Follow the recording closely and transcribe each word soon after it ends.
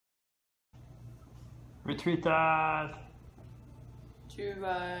Retweet that! To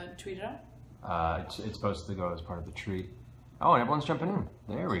tweet it out? It's supposed to go as part of the treat. Oh, and everyone's jumping in.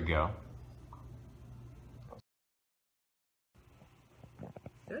 There we go.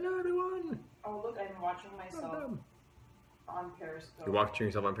 Hello, everyone! Oh, look, I'm watching myself on Periscope. You're watching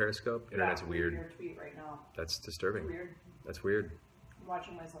yourself on Periscope? Internet's weird. Your tweet right now. That's disturbing. It's weird. That's weird. I'm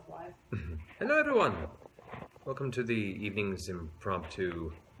watching myself live. Hello, everyone! Welcome to the evening's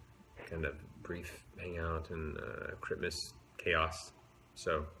impromptu kind of brief hangout and Critmas chaos.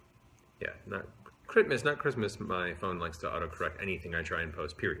 So, yeah, not Critmas, not Christmas. My phone likes to autocorrect anything I try and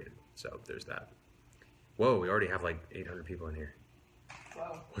post, period. So, there's that. Whoa, we already have like 800 people in here.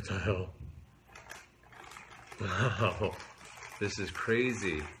 Whoa. What the hell? Wow, this is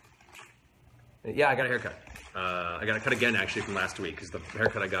crazy. Yeah, I got a haircut. I got a cut again actually from last week because the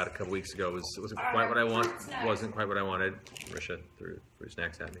haircut I got a couple weeks ago wasn't quite what I wanted. Wasn't quite what I wanted. Marisha threw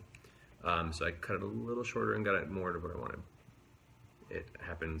snacks at me, so I cut it a little shorter and got it more to what I wanted. It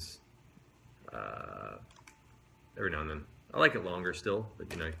happens every now and then. I like it longer still,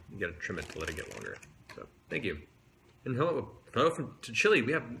 but you know you got to trim it to let it get longer. So thank you. And hello to Chile.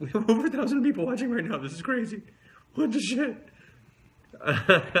 We have over 1,000 people watching right now. This is crazy. What the shit?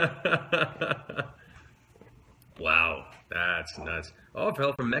 Wow, that's nuts. Oh,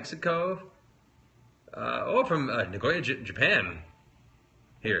 hello from Mexico. From Nagoya, Japan.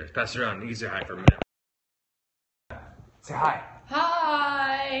 Here, let's pass it around. You can say hi for a minute. Say hi.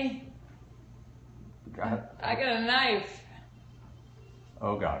 Hi! Got it? I got a knife.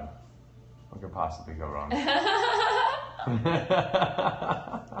 Oh God. What could possibly go wrong?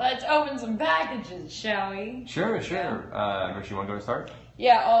 Let's open some packages, shall we? Sure. Marisha, you want to go to start?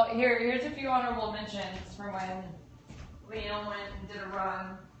 Yeah, here's a few honorable mentions from when Liam went and did a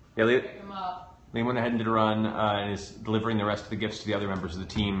run. Yeah, Pick them up. Liam went ahead and did a run and is delivering the rest of the gifts to the other members of the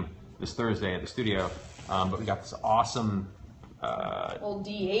team this Thursday at the studio. But we got this awesome Old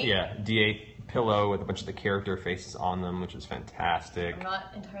D8. Yeah, D8 pillow with a bunch of the character faces on them, which is fantastic. I'm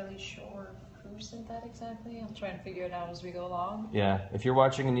not entirely sure who sent that exactly. I'm trying to figure it out as we go along. Yeah, if you're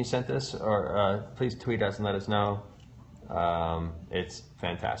watching and you sent this, or please tweet us and let us know. It's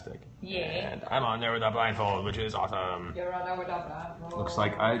fantastic. Yeah. And I'm on there with a blindfold, which is awesome. You're on there with a blindfold. Looks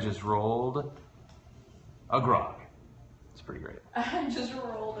like I just rolled a grog. It's pretty great. I just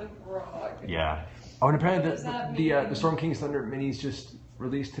rolled a grog. Yeah. Oh, and apparently the mean? Storm King's Thunder minis just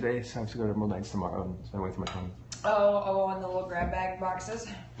released today, so I have to go to Emerald Knights tomorrow and spend away from my phone. Oh, and the little grab bag boxes.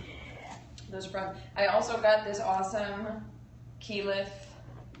 Those are fun. I also got this awesome Keyleth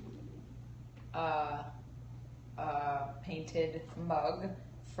painted mug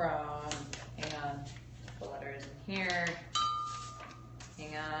from, hang on, the letter is in here.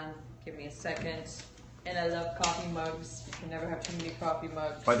 Hang on, give me a second. And I love coffee mugs. You can never have too many coffee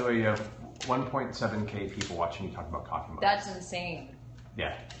mugs. By the way, you have 1.7K people watching you talk about coffee mugs. That's insane.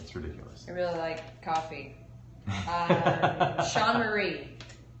 Yeah, it's ridiculous. I really like coffee. Sean Marie.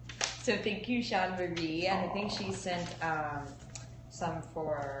 So thank you, Sean Marie. And I think she sent some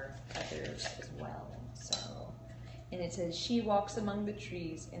for others as well. So, and it says, she walks among the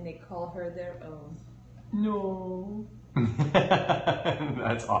trees and they call her their own. No.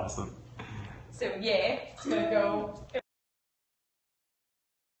 That's awesome. So yeah, it's gonna go.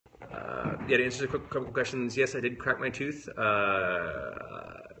 Yeah, to answer the couple questions, yes, I did crack my tooth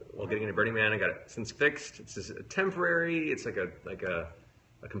while getting into Burning Man. I got it since fixed. It's just temporary. It's like a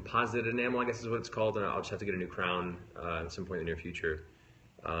composite enamel, I guess is what it's called, and I'll just have to get a new crown at some point in the near future.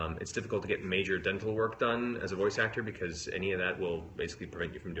 It's difficult to get major dental work done as a voice actor because any of that will basically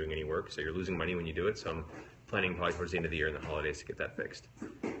prevent you from doing any work, so you're losing money when you do it, so I'm planning probably towards the end of the year and the holidays to get that fixed.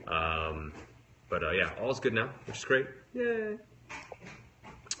 But yeah, all's good now, which is great. Yay!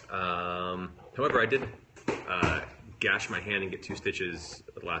 However, I did gash my hand and get 2 stitches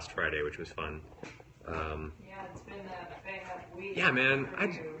last Friday, which was fun. Yeah, it's been a bang up week. Yeah, man,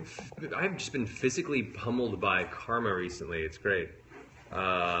 I've just been physically pummeled by karma recently. It's great.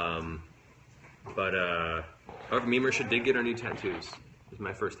 However, me and Marisha did get our new tattoos. It was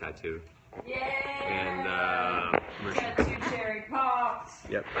my first tattoo. Yay! And Marisha, Tattoo cherry pops.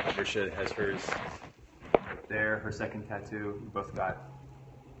 yep, Marisha has hers there. Her second tattoo. We both got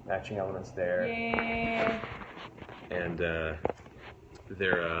matching elements there. Yay! And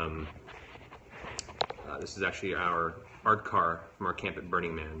this is actually our art car from our camp at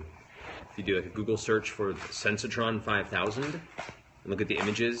Burning Man. If you do like a Google search for Sensatron 5000 and look at the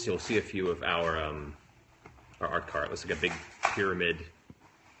images, you'll see a few of our art car. It looks like a big pyramid,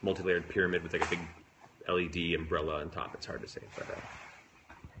 multi-layered pyramid with like a big LED umbrella on top. It's hard to say, but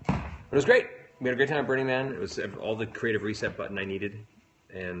it was great. We had a great time at Burning Man. It was all the creative reset button I needed,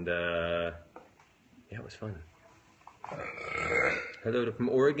 and Yeah, it was fun. Hello from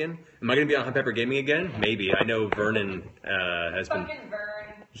Oregon. Am I going to be on Hot Pepper Gaming again? Maybe. I know Vernon has been. Fucking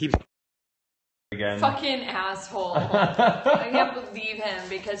Vern. He's Again. Fucking asshole. I can't believe him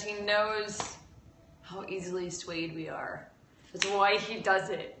because he knows how easily swayed we are. That's why he does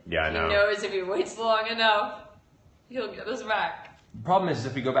it. Yeah, I know. He knows if he waits long enough, he'll get us back. The problem is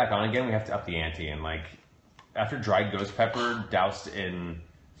if we go back on again, we have to up the ante. And like, after dried ghost pepper doused in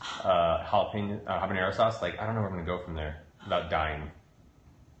habanero sauce, like, I don't know where I'm going to go from there without dying.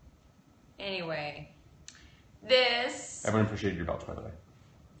 Anyway, this... Everyone appreciated your belch, by the way.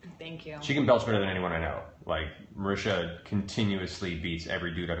 Thank you. She can belch better than anyone I know. Like, Marisha continuously beats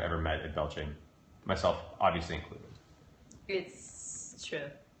every dude I've ever met at belching. Myself, obviously included. It's true.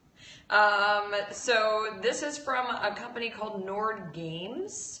 So this is from a company called Nord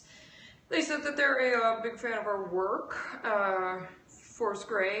Games. They said that they're a big fan of our work, Force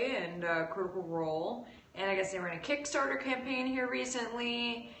Grey and Critical Role. And I guess they ran a Kickstarter campaign here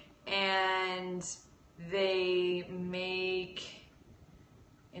recently. And they make...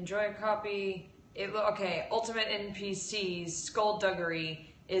 Enjoy a copy. Okay, Ultimate NPCs,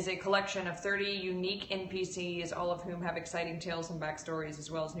 Skullduggery is a collection of 30 unique NPCs, all of whom have exciting tales and backstories, as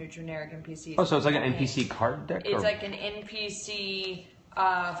well as new generic NPCs. Oh, so it's like an NPC card deck? It's like an NPC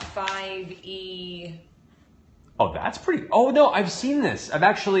 5e. Oh, that's pretty... Oh, no, I've seen this. I've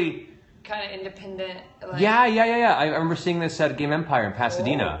actually... Kind of independent. Like... Yeah. I remember seeing this at Game Empire in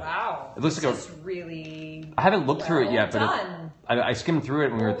Pasadena. Oh, wow. It looks this like is really... I haven't looked through it yet, but I skimmed through it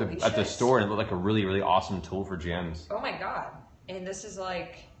when we were at the store, and it looked like a really, really awesome tool for GMs. Oh my god. And this is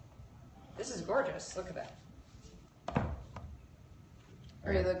like... This is gorgeous. Look at that.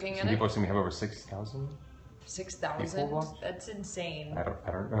 Are you looking at it? People are saying we have over 6,000? 6,000? That's insane. I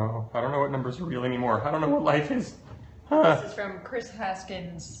don't know. I don't know what numbers are real anymore. I don't know what life is. This is from Chris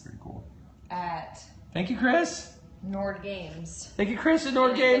Haskins. Pretty cool. At Thank you, Chris. Nord Games. Thank you, Chris at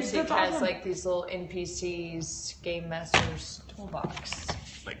Nord Games. It That's has awesome. like these little NPCs, Game Master's toolbox.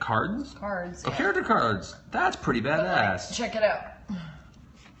 Like cards? Cards. Oh, character cards. That's pretty badass. Check it out.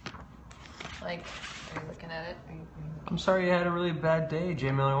 Like, are you looking at it? I'm sorry you had a really bad day,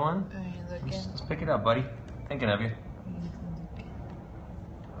 J Miller One. Are you looking? Let's pick it up, buddy. Thinking of you.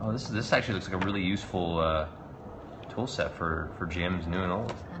 Oh, this actually looks like a really useful tool set for GMs new and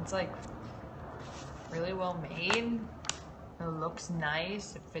old. It's like really well made. It looks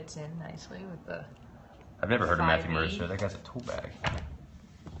nice. It fits in nicely with the... I've never heard of Matthew 5e. Mercer. That guy's a tool bag.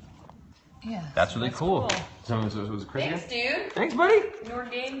 Yeah. That's really cool. So was it Chris Thanks, again? dude. Thanks, buddy.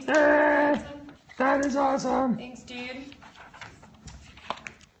 Nord Games. That is awesome. Thanks, dude.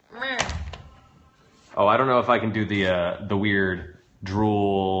 Oh, I don't know if I can do the weird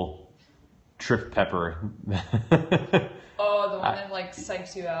drool trip pepper. Oh, the one that like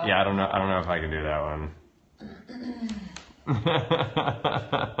psychs you out. Yeah, I don't know if I can do that one.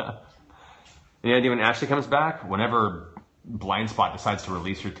 Any idea when Ashley comes back? Whenever Blind Spot decides to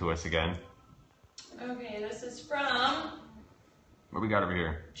release her to us again. Okay, this is from What we got over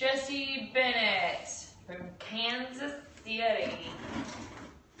here? Jesse Bennett from Kansas City.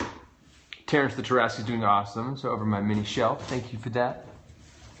 Terrence the Tarrasque's doing awesome. So over my mini shelf. Thank you for that.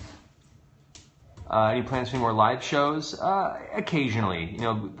 Any plans for any more live shows? Occasionally. You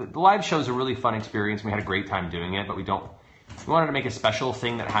know, the live shows are a really fun experience. We had a great time doing it, but we wanted to make a special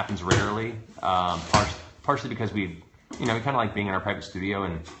thing that happens rarely. Partially because we kind of like being in our private studio,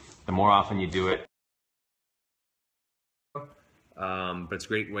 and the more often you do it. But it's a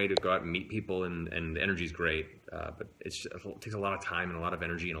great way to go out and meet people, and the energy's great. But it takes a lot of time and a lot of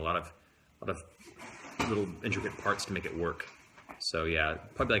energy and a lot of little intricate parts to make it work. So yeah,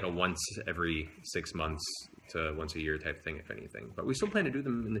 probably like a once every 6 months to once a year type thing, if anything. But we still plan to do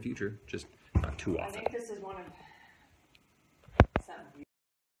them in the future, just not too often. I think this is one of some.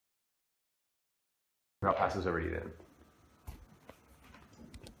 I'll pass this over to you then.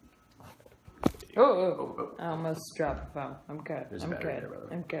 Oh. I almost dropped the phone. I'm good. There's a I'm battery good. there, by the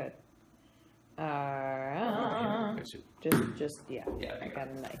way. I'm good. Yeah. Yeah, I got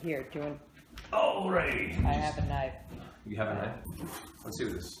a knife. Here, do you want? Alrighty. I have a knife. You have a knife? Let's see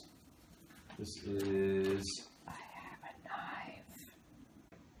what this is. I have a knife.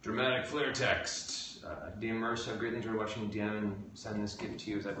 Dramatic flare text. DM Mercer, I've greatly enjoyed watching DM and sending this gift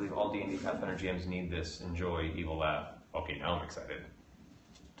to you, as I believe all D&D Pathfinder GMs need this. Enjoy, Evil Laugh. Okay, now I'm excited.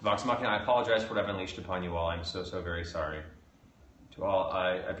 To Vox Machina, I apologize for what I've unleashed upon you all. I'm so very sorry. To all,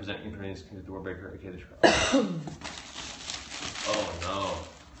 I present you for this Doorbreaker, aka the trial. Oh no.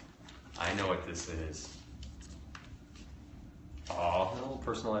 I know what this is. Oh, a little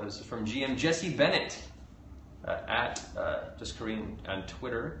personal letter. This is from GM Jesse Bennett at just Korean on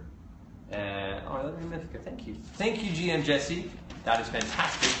Twitter. And oh, let me Mythica. Thank you. Thank you, GM Jesse. That is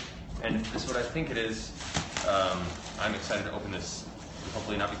fantastic. And if this is what I think it is, I'm excited to open this.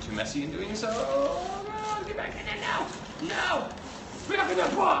 Hopefully not be too messy in doing so. Oh, no, get back in there now. No! Bring up in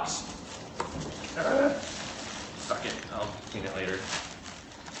that box! Fuck it. I'll clean it later.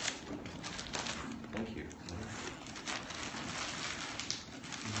 Thank you.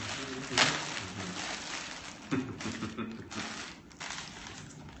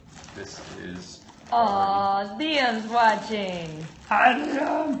 This is... Aw, Liam's watching. Hi,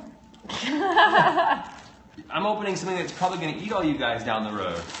 Liam! I'm opening something that's probably going to eat all you guys down the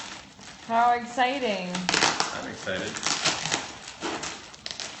road. How exciting. I'm excited.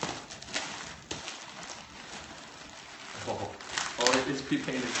 Oh, it is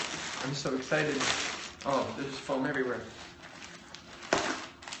pre-painted. I'm so excited. Oh, there's foam everywhere.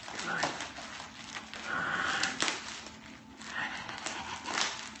 Come on.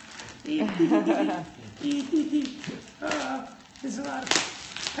 There's a lot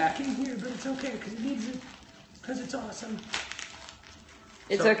of packing here, but it's okay because it needs it, because it's awesome.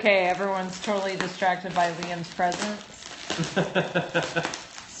 It's okay, everyone's totally distracted by Liam's presence.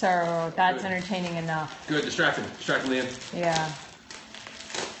 So that's entertaining enough. Good, distract him, Liam. Yeah.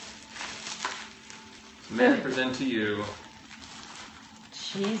 May I present to you,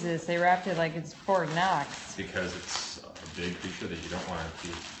 Jesus, they wrapped it like it's Fort Knox. because it's a big creature that you don't want to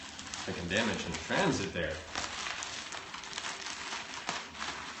be taking damage in transit there.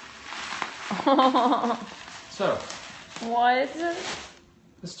 So, What? this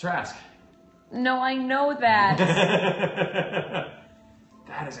is Trask. No, I know that.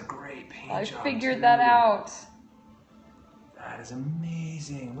 That is a great paint I job, figured too. that out. That is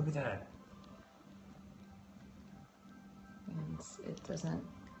amazing. Look at that. It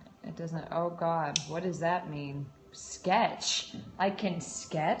doesn't, oh God, what does that mean? Sketch? I can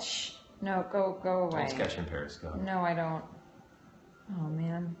sketch? No, go away. Don't sketch in Paris, go. No, I don't. Oh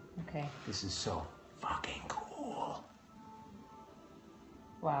man, okay. This is so fucking cool.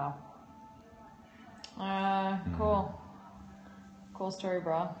 Wow. Cool. Cool story,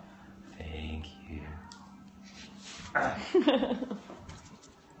 bro. Thank you.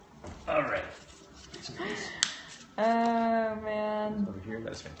 All right. Oh man, Over here,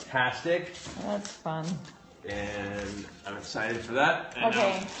 that's fantastic. that's fun. And I'm excited for that. And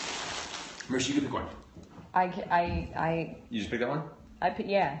Okay, now, Marisha, you can pick one. You just pick that one?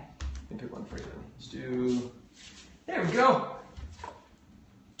 Yeah. Let me pick one for you then. Let's do... There we go!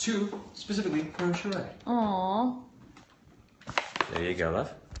 2 specifically for Marisha. Aww. There you go,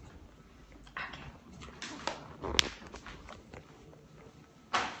 love.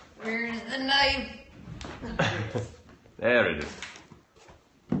 Where's the knife? There it is.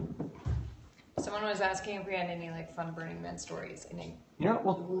 Someone was asking if we had any like fun Burning Man stories, and I You know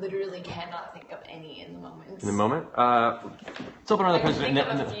what? We'll, literally cannot think of any in the moment. in the moment, let's open another I can present. think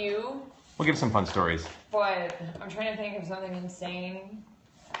of a few, We'll give some fun stories. but I'm trying to think of something insane.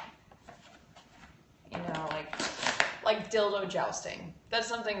 You know, like dildo jousting. That's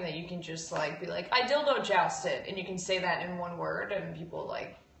something that you can just like be like, I dildo jousted, and you can say that in one word, and people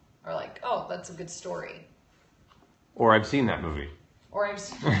like are like, oh, that's a good story. Or I've seen that movie. Or I've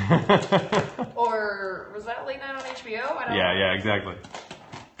or was that late night on HBO? I don't know. Yeah, exactly.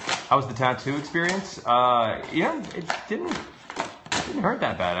 How was the tattoo experience? Yeah, it didn't hurt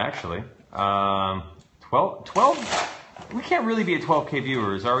that bad actually. 12. We can't really be at 12K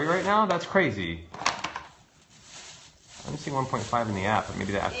viewers, are we right now? That's crazy. I'm seeing 1.5 in the app, but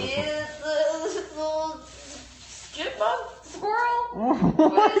maybe the app doesn't. Is the little chipmunk squirrel?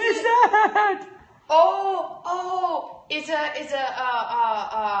 What is that? Oh, it's a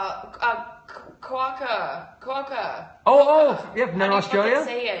quokka. Oh, yep, How no, do you Australia? fucking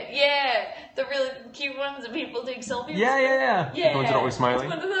say it? Yeah, the really cute ones that people take selfies with. Yeah. Yeah, The ones that are always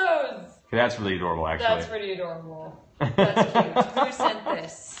smiling. It's one of those. Okay, that's really adorable, actually. That's pretty adorable. That's cute. Who sent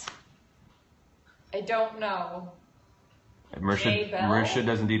this? I don't know. Marisha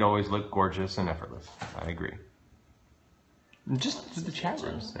does indeed always look gorgeous and effortless. I agree. Just the chat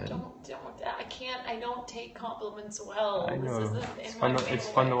room said. Don't. I can't. I don't take compliments well. I know. This It's is fun. It's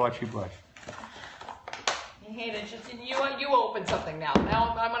fun to watch you blush. I hate it. Just you open something now.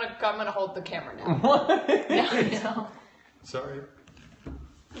 Now I'm gonna hold the camera now. What? Now, you know. Sorry.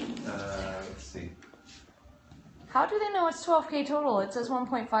 Let's see. How do they know it's 12K total? It says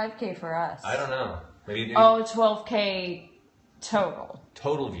 1.5K for us. I don't know. Maybe Oh, 12K total.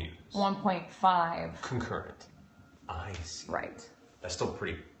 total views. 1.5. Concurrent. I see. Right. That's still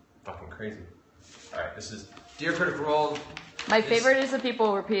pretty fucking crazy. All right, this is Dear Critical Role. My favorite is the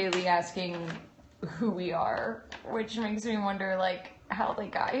people repeatedly asking who we are, which makes me wonder, like, how they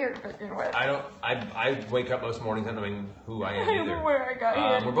got here, but anyway. I wake up most mornings not knowing who I am I don't either. know where I got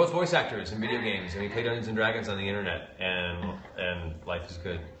here. We're both voice actors in video games, and we play Dungeons and Dragons on the internet, and life is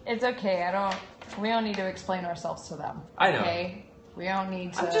good. It's okay. We don't need to explain ourselves to them. I know. Okay? We don't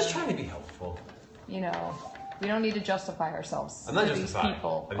need to. I'm just trying to be helpful. We don't need to justify ourselves. I'm not to justifying. these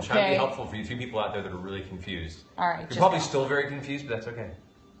people. I'm just trying to be helpful for you three people out there that are really confused. All right. You're probably still very confused, but that's okay.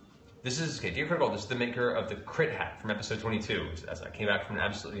 This is Dear Critical. This is the maker of the Crit Hat from episode 22. As I came back from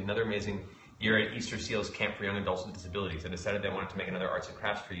another amazing year at Easter Seals Camp for Young Adults with Disabilities, I decided I wanted to make another arts and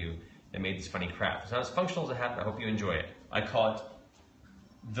crafts for you and made these funny crafts. It's not as functional as a hat, but I hope you enjoy it. I call it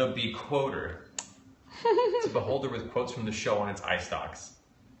the Bequoter. It's a beholder with quotes from the show on its eye stalks.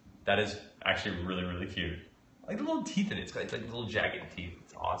 That is actually really, really cute. I like the little teeth in it. It's got like little jagged teeth.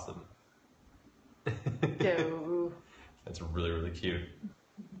 It's awesome. That's really, really cute.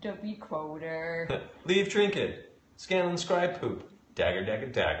 W quoter. Leave trinket. Scanlan scribe poop. Dagger, dagger,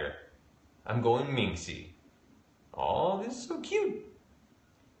 dagger. I'm going minxy. Oh, this is so cute.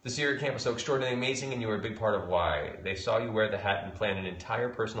 This year at camp was so extraordinarily amazing, and you were a big part of why. They saw you wear the hat and plan an entire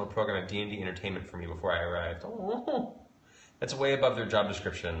personal program of D&D entertainment for me before I arrived. Oh, that's way above their job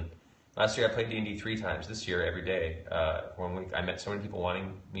description. Last year I played D&D 3 times. This year, every day. 1 week, I met so many people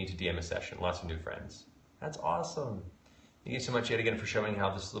wanting me to DM a session. Lots of new friends. That's awesome. Thank you so much yet again for showing how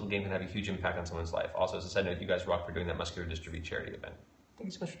this little game can have a huge impact on someone's life. Also, as a side note, you guys rock for doing that muscular dystrophy charity event. Thank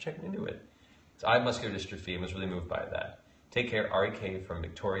you so much for checking into it. So I have muscular dystrophy and was really moved by that. Take care, Ari K. from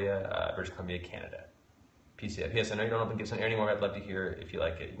Victoria, British Columbia, Canada. P.S. I know you don't open gifts on air anymore. I'd love to hear if you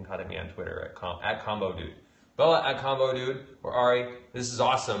like it. You can contact me on Twitter at ComboDude. Bella at ComboDude or Ari. This is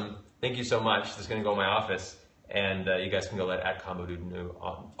awesome. Thank you so much. This is going to go in my office. And you guys can go let at ComboDude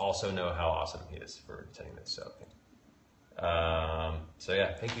also know how awesome he is for sending this. So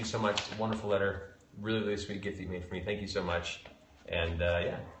yeah, thank you so much. Wonderful letter. Really, really sweet gift you made for me. Thank you so much. And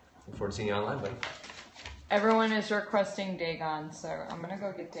yeah, look forward to seeing you online, buddy. Everyone is requesting Dagon, so I'm gonna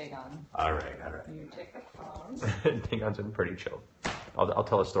go get Dagon. All right. You take the phone. Dagon's been pretty chill. I'll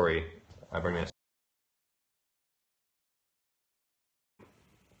tell a story. I bring this.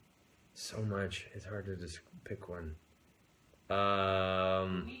 So much. It's hard to just pick one.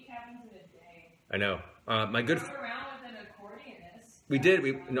 Week happens in a day. I know. My good. Around with an accordionist. We did.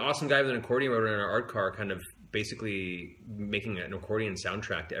 An awesome guy with an accordion wrote in our art car, kind of basically making an accordion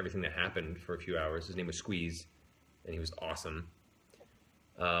soundtrack to everything that happened for a few hours. His name was Squeeze, and he was awesome.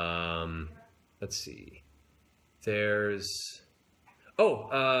 Let's see. There's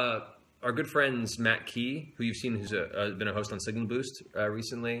our good friends Matt Key, who you've seen, who's been a host on Signal Boost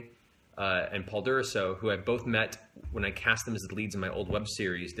recently, and Paul Duraso, who I both met when I cast them as the leads in my old web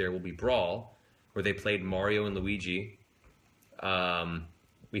series There Will Be Brawl, where they played Mario and Luigi.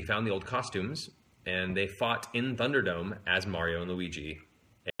 We found the old costumes, and they fought in Thunderdome as Mario and Luigi.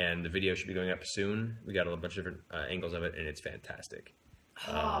 And the video should be going up soon. We got a bunch of different angles of it, and it's fantastic.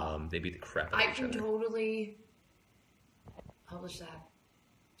 They beat the crap out of each other. I can totally publish that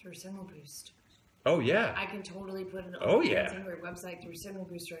through Signal Boost. Oh, yeah. I can totally put an Android website through Signal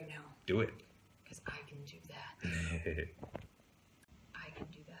Boost right now. Do it. Because I can do that. I can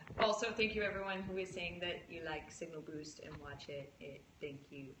do that. Also, thank you everyone who is saying that you like Signal Boost and watch it.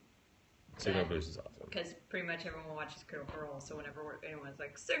 Thank you. Signal Boost is awesome. Because pretty much everyone watches Critical Role, so whenever anyone's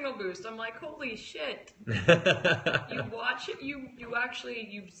like, Signal Boost, I'm like, holy shit. You watch it,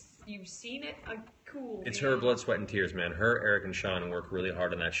 you've seen it? Cool. It's her blood, sweat, and tears, man. Her, Eric, and Sean work really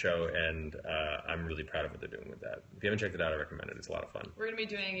hard on that show, and I'm really proud of what they're doing with that. If you haven't checked it out, I recommend it. It's a lot of fun. We're going to be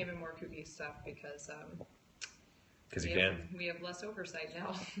doing even more kooky stuff because you can. We have less oversight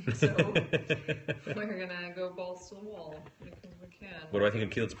now, so we're going to go balls to the wall because we can. What do I think of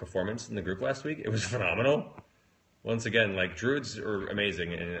Keelan's performance in the group last week? It was phenomenal. Once again, druids are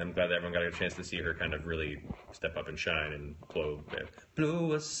amazing, and I'm glad that everyone got a chance to see her kind of really step up and shine and blow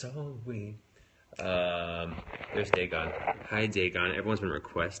us away. There's Dagon. Hi, Dagon. Everyone's been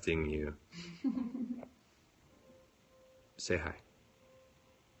requesting you. Say hi.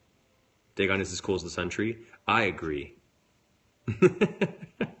 Dagon is as cool as the sun tree. I agree.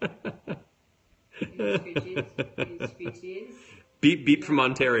 Speeches. Beep beep from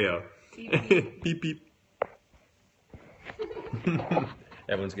Ontario. Beep, Beep beep.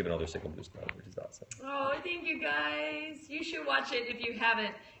 Everyone's giving all their Signal Boost love, which is awesome. Oh, thank you guys. You should watch it if you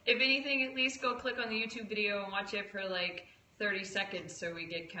haven't. If anything, at least go click on the YouTube video and watch it for 30 seconds so we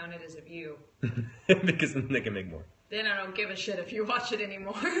get counted as a view. Because then they can make more. Then I don't give a shit if you watch it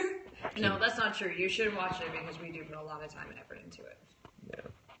anymore. No, that's not true. You should watch it because we do put a lot of time and effort into it. Yeah.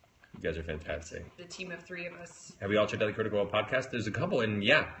 You guys are fantastic. The team of 3 of us. Have we all checked out the Critical Role podcast? There's a couple, and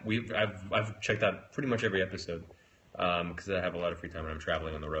yeah, I've checked out pretty much every episode. because I have a lot of free time when I'm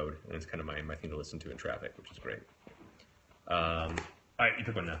traveling on the road, and it's kind of my thing to listen to in traffic, which is great. All right, you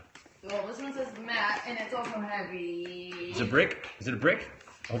pick one now. Well, this one says matte, and it's also heavy. Is it a brick? Is it a brick?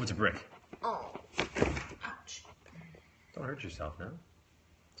 I hope it's a brick. Oh, ouch. Don't hurt yourself now.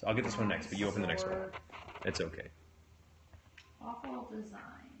 So I'll get this one next, but you open the next one. It's okay. Awful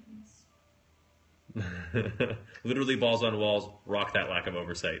designs. Literally balls on walls. Rock that lack of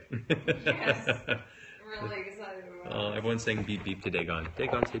oversight. Yes. Really excited about it. Everyone's saying beep beep to Dagon.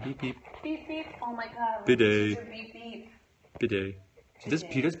 Dagon, say beep beep. Beep beep. Oh my god. Bidet. Beep beep. Bidet. He does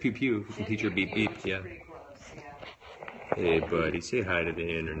pew pew. You can teach her beep beep. Yeah. Pretty close, yeah. Hey buddy, say hi to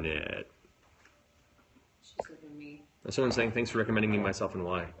the internet. She's looking at me. Someone's saying thanks for recommending me Myself and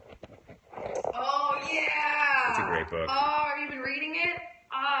Why. Oh yeah. It's a great book. Oh, have you been reading it?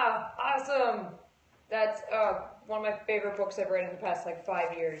 Ah, awesome. That's one of my favorite books I've read in the past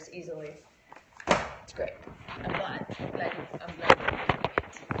 5 years, easily. It's great. I'm glad you're reading it.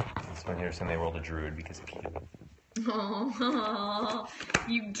 This one here saying they rolled a druid because of Keith. Oh,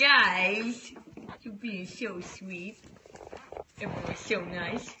 you guys, you're being so sweet. Everyone's so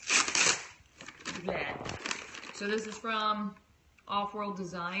nice. Look at that. So this is from Off-World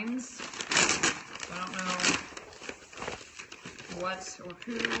Designs. I don't know what or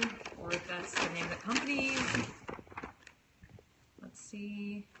who, or if that's the name of the company. Let's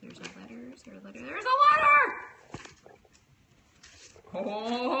see. There's a letter. Is there a letter? There's a letter!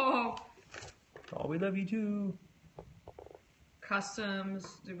 Oh! Oh, we love you too.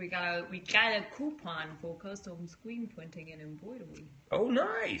 Customs. We got a coupon for custom screen printing and embroidery. Oh,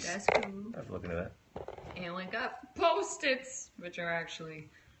 nice. That's cool. I was looking at that. And we got Post-its, which are actually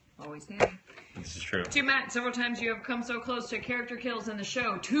always handy. This is true. To Matt, several times you have come so close to character kills in the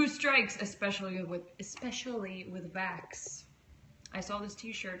show. 2 strikes, especially with Vax. I saw this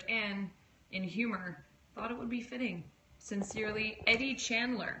T-shirt and, in humor, thought it would be fitting. Sincerely, Eddie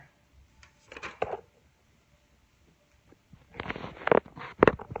Chandler.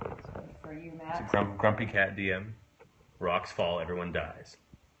 For you, Matt. It's a grumpy cat DM. Rocks fall, everyone dies.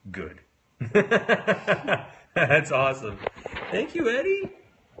 Good. That's awesome. Thank you, Eddie.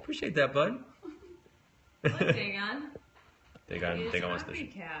 Appreciate that, bud. Look, Dagon. Dagon wants the Grumpy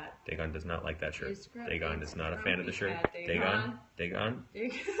cat. Dagon does not like that shirt. Dagon is not a fan of the shirt. Cat, Dagon.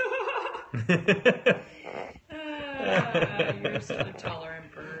 You're such a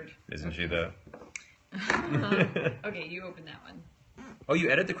tolerant bird. Isn't she though? Okay, you open that one. Oh, you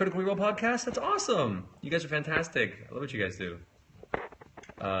edit the Critical Reroll podcast? That's awesome. You guys are fantastic. I love what you guys do.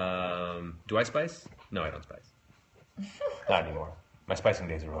 Do I spice? No, I don't spice. Not anymore. My spicing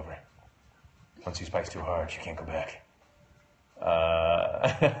days are over. Once you spice too hard, you can't go back.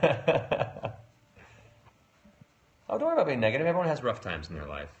 Oh, don't worry about being negative. Everyone has rough times in their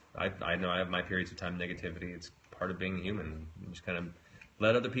life. I know I have my periods of time negativity. It's part of being human. You just kind of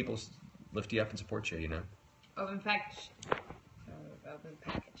let other people lift you up and support you, you know? Open package. Open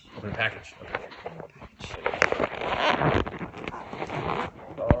package. Open package. Okay.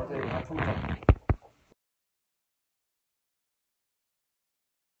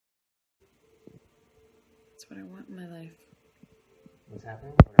 That's what I want in my life. What's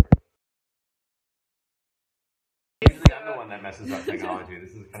happening? Whatever. Usually I'm the one that messes up technology.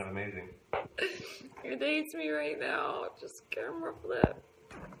 This is kind of amazing. It hates me right now. Just camera flip.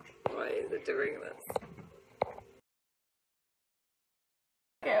 Why is it doing this?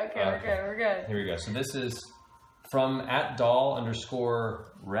 Okay, we're good. Here we go. So this is from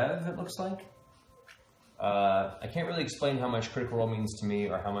 @doll_rev, it looks like. I can't really explain how much Critical Role means to me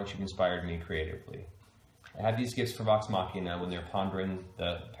or how much you've inspired me creatively. I have these gifts for Vox Machina when they're pondering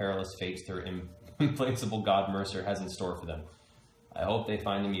the perilous fates their inflexible God Mercer has in store for them. I hope they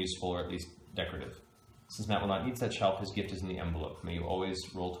find them useful or at least decorative. Since Matt will not need such help, his gift is in the envelope. May you always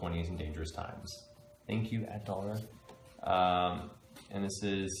roll 20s in dangerous times. Thank you, @dollar. And this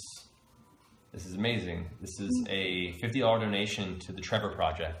is amazing. This is a $50 donation to the Trevor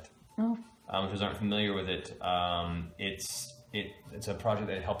Project. Oh. If you aren't familiar with it, it's a project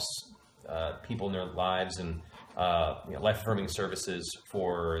that helps people in their lives and life-affirming services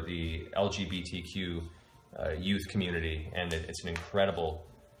for the LGBTQ youth community, and it's an incredible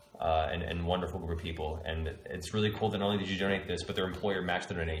and wonderful group of people. And it's really cool that not only did you donate this, but their employer matched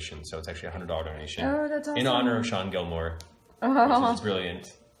the donation, so it's actually a $100 donation. Oh, that's awesome. In honor of Sean Gilmore, which is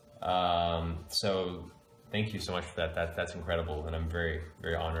brilliant. So thank you so much for that. That's incredible, and I'm very,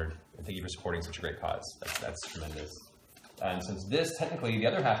 very honored. And thank you for supporting such a great cause. That's tremendous. And since this, technically, the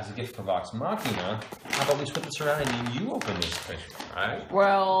other half is a gift for Vox Machina, how about we split this around and you open this picture, alright?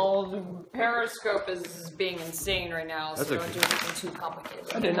 Well, the Periscope is being insane right now, so That's don't okay. do anything too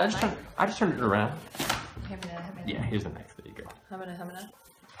complicated. I didn't. I just turned it around. Yeah, here's the knife. There you go. Humana.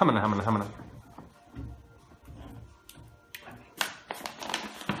 Humana.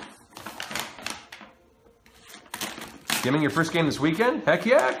 Gaming your first game this weekend? Heck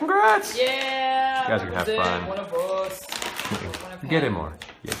yeah, congrats! Yeah! You guys are gonna have fun. One of us. Get it more.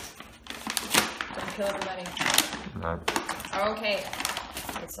 Yes. Don't kill everybody. No. Okay.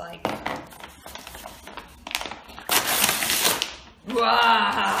 It's like...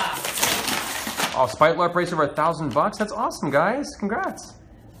 Wow! Oh, Spite LARP race over $1,000. That's awesome, guys. Congrats.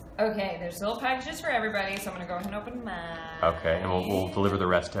 Okay, there's little packages for everybody, so I'm gonna go ahead and open mine. Okay, and we'll deliver the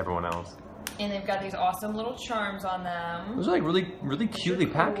rest to everyone else. And they've got these awesome little charms on them. Those are like really cutely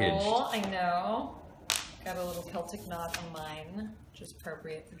packaged. Cool, I know. Got a little Celtic knot on mine, which is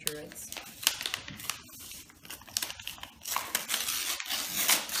appropriate for druids.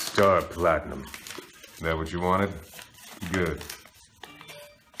 Star Platinum. Is that what you wanted? Good.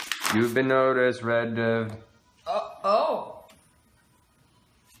 You've been noticed, Red Dev. Oh.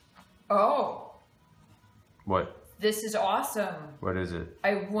 What? This is awesome. What is it?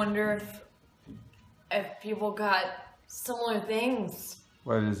 I wonder if people got similar things.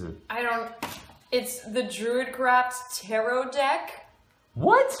 What is it? It's the Druidcraft Tarot deck.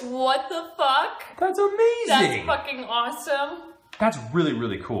 What? What the fuck? That's amazing. That's fucking awesome. That's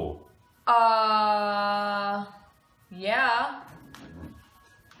really cool. Yeah.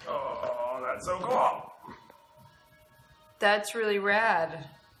 Oh, that's so cool. That's really rad.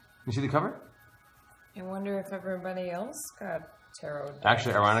 You see the cover? I wonder if everybody else got tarot decks.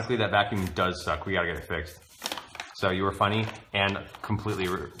 Actually, ironically, that vacuum does suck. We gotta get it fixed. So you were funny and completely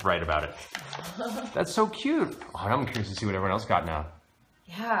right about it. That's so cute. Oh, I'm curious to see what everyone else got now.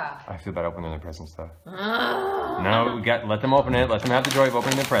 Yeah. I feel bad opening their presents though. No, let them open it. Let them have the joy of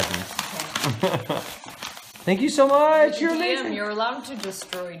opening their presents. Okay. Thank you so much. You're amazing. You're allowed to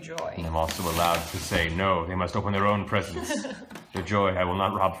destroy joy. And I'm also allowed to say no. They must open their own presents. Their joy, I will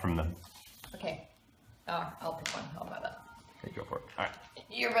not rob from them. Okay. I'll pick one. How about that? Okay, go for it. All right.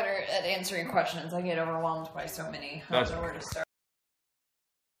 You're better at answering questions. I get overwhelmed by so many. I don't know where to start.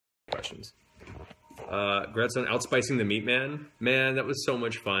 Questions. Congrats on outspicing the Meat Man. Man, that was so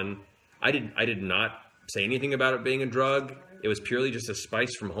much fun. I did not say anything about it being a drug. It was purely just a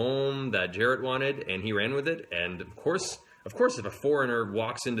spice from home that Jarrett wanted, and he ran with it. And of course, if a foreigner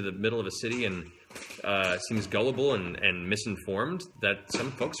walks into the middle of a city and seems gullible and misinformed, that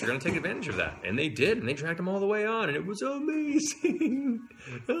some folks are going to take advantage of that. And they did, and they dragged him all the way on, and it was amazing.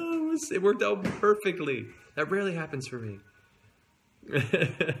 It worked out perfectly. That rarely happens for me.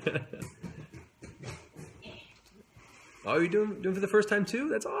 Oh, you're doing for the first time too?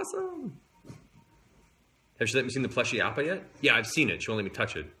 That's awesome. Have you seen the plushie Appa yet? Yeah, I've seen it. She won't let me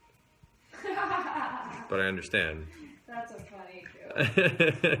touch it. But I understand. That's a funny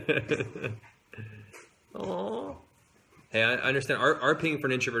joke. Aww. Hey, I understand. RPing for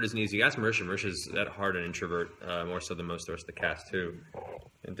an introvert isn't easy. Ask Marisha. Marisha's at heart an introvert, more so than most of the rest of the cast too.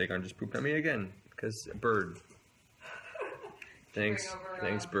 And Dagon just pooped on me again because a bird. Thanks,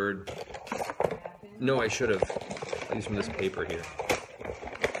 bird. No, I should have. I'll use from this paper here.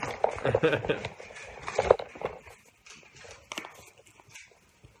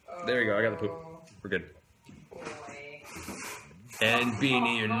 There you go. I got the poop. We're good. Boy. And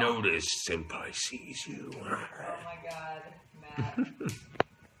Beanie, you notice Senpai sees you. Oh my god, Matt.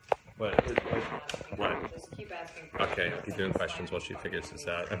 What? Just keep asking questions. Okay, I'll keep doing questions while she figures this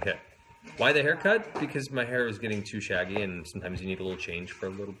out. Okay. Why the haircut? Because my hair is getting too shaggy and sometimes you need a little change for a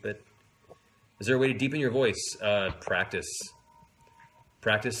little bit. Is there a way to deepen your voice? Practice.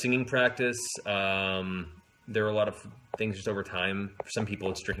 Singing practice. There are a lot of things just over time. For some people,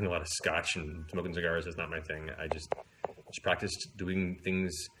 it's drinking a lot of scotch and smoking cigars is not my thing. I just practiced doing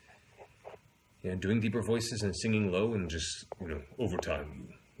things, doing deeper voices and singing low, and just, over time,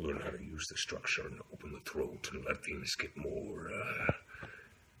 you learn how to use the structure and open the throat and let things get more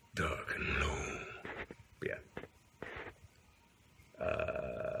dark and low. But yeah.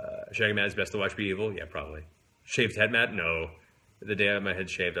 Shaggy Matt is best to watch Be Evil? Yeah, probably. Shaved head Matt? No. The day I have my head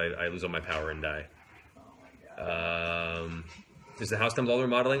shaved, I lose all my power and die. Is the house done with all the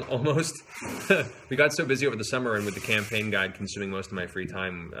remodeling? Almost. We got so busy over the summer, and with the campaign guide consuming most of my free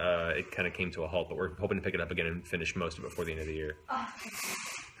time, it kind of came to a halt, but we're hoping to pick it up again and finish most of it before the end of the year.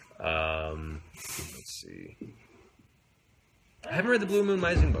 Let's see. I haven't read the Blue Moon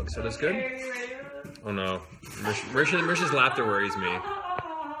Rising book, so that's good. Oh no. Marisha's laughter worries me.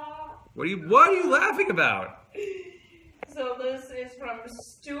 What are you laughing about? So this is from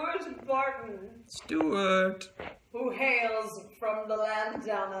Stuart Barton. Stuart. Who hails from the land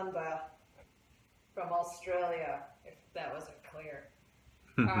down under. From Australia, if that wasn't clear.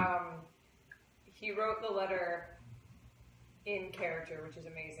 he wrote the letter in character, which is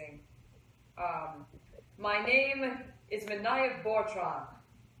amazing. My name is Menayev Bortron.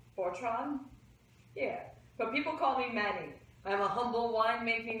 Bortron? Yeah. But people call me Manny. I am a humble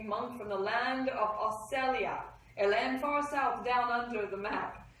winemaking monk from the land of Australia, a land far south down under the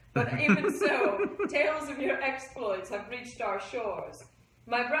map. But even so, tales of your exploits have reached our shores.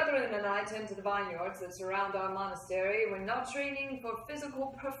 My brethren and I tend to the vineyards that surround our monastery when not training for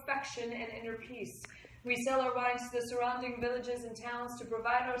physical perfection and inner peace. We sell our wines to the surrounding villages and towns to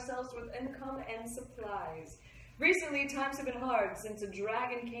provide ourselves with income and supplies. Recently, times have been hard since a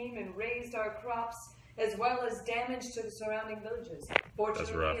dragon came and razed our crops, as well as damage to the surrounding villages.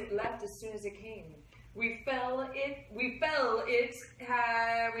 Fortunately, it left as soon as it came. We felt, I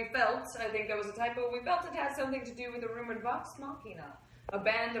think that was a typo, we felt it had something to do with the rumored Vox Machina, a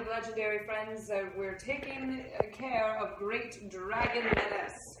band of legendary friends that were taking care of great dragon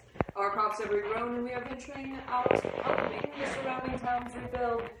menace. Our crops have regrown and we are venturing out, helping the surrounding towns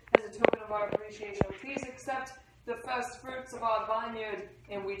rebuild as a token of our appreciation. Please accept the first fruits of our vineyard,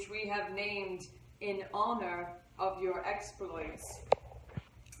 in which we have named in honor of your exploits.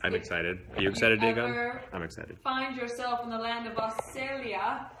 I'm excited. Are you excited, Dagon? I'm excited. Find yourself in the land of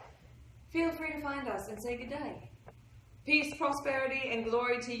Australia, feel free to find us and say good day. Peace, prosperity, and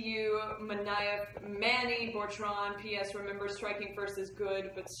glory to you, Manny Bortron. P.S. Remember, striking first is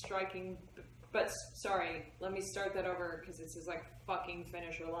good, sorry, let me start that over because this is like fucking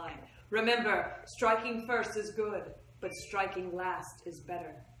finish your line. Remember, striking first is good, but striking last is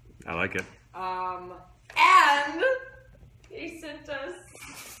better. I like it. And he sent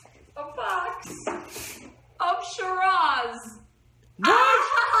us a box of Shiraz. What?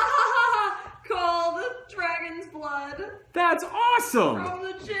 Called Dragon's Blood. That's awesome! From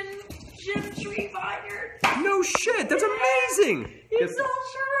the Gin Tree Vineyard. No shit, that's amazing! It's all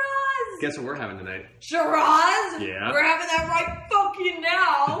Shiraz. Guess what we're having tonight? Shiraz? Yeah. We're having that right fucking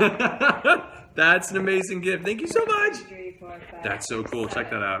now. That's an amazing gift. Thank you so much. 3, 4, 5, That's so cool. 6, Check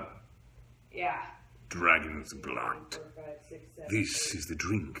that out. Yeah. Dragon's blood. 4, 5, 6, 7, This is the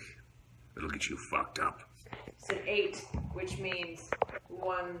drink that'll get you fucked up. It's an 8, which means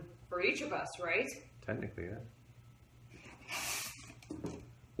 1 for each of us, right? Technically, yeah.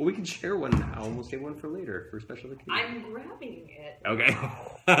 Well, we can share one now, and we'll save one for later, for a special occasion. I'm grabbing it. Okay. So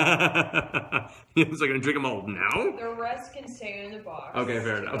I'm going to drink them all now? The rest can stay in the box. Okay,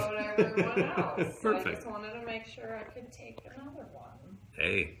 fair to enough. go to everyone else. So I Perfect. just wanted to make sure I could take another one.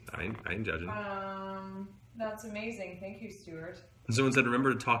 Hey, I ain't judging. That's amazing. Thank you, Stuart. And someone said,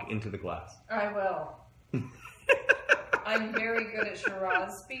 remember to talk into the glass. I will. I'm very good at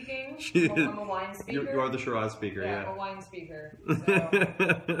Shiraz speaking. She I'm a wine speaker. You are the Shiraz speaker, yeah. I'm yeah. a wine speaker. So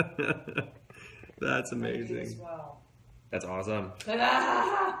That's I do as amazing. well. That's awesome.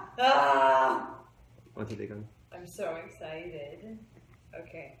 Ah! Want to take on? I'm so excited.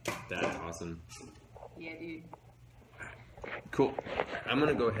 Okay. That's awesome. Yeah, dude. Cool. I'm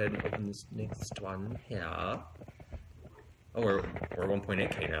gonna go ahead and open this next one here. Oh, we're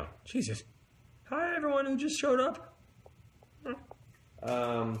 1.8K now. Jesus. Hi everyone who just showed up.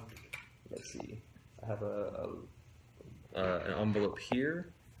 Let's see. I have an envelope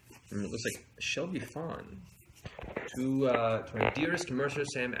here. And it looks like Shelby Fawn. To my dearest Mercer,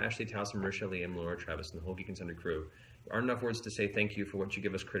 Sam, Ashley, Towson, Marisha, Liam, Laura, Travis, and the whole Geek and Sunday crew. There aren't enough words to say thank you for what you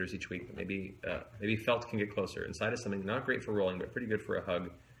give us critters each week, but maybe felt can get closer. Inside is something not great for rolling, but pretty good for a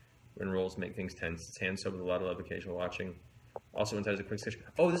hug when rolls make things tense. It's hand soaked with a lot of love, occasional watching. Also inside is a quick sketch.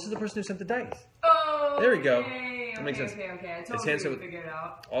 Oh, this is the person who sent the dice. Oh, There we go. Okay, That makes sense. Okay. I It's totally handsome. figured it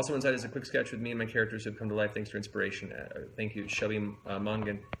out. Also inside is a quick sketch with me and my characters who have come to life thanks to inspiration. Thank you, Shelby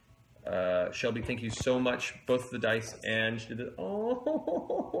Mongan. Shelby, thank you so much. Both the dice, and she did it.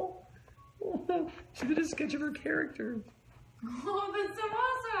 Oh, she did a sketch of her characters. Oh, that's so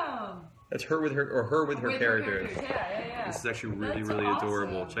awesome. That's her with her With characters. Yeah. This is actually really, That's really awesome.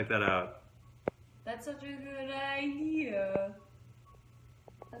 adorable. Check that out. That's such a good idea.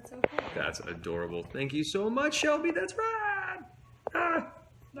 That's so cool. That's adorable. Thank you so much, Shelby. That's rad.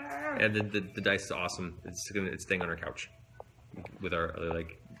 And the dice is awesome. It's staying on our couch with our other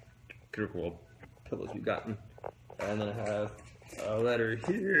Critical World pillows we've gotten. And then I have a letter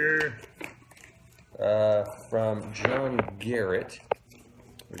here from John Garrett,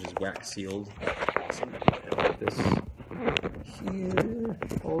 which is wax sealed. Somebody have this here.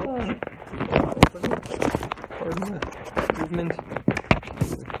 Hold on. Pardon the movement.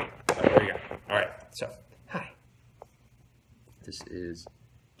 There we go. All right. So, hi. This is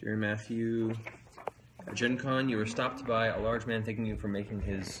Dear Matthew. At Gen Con, you were stopped by a large man thanking you for making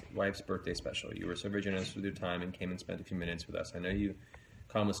his wife's birthday special. You were so very generous with your time and came and spent a few minutes with us. I know you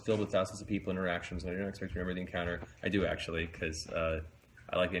con was filled with thousands of people interactions, and I don't expect to remember the encounter. I do actually, because I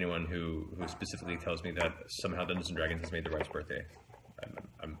like anyone who specifically tells me that somehow Dungeons and Dragons has made the wife's birthday.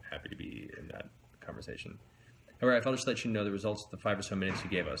 I'm happy to be in that conversation. However, I felt just to let you know the results of the 5 or so minutes you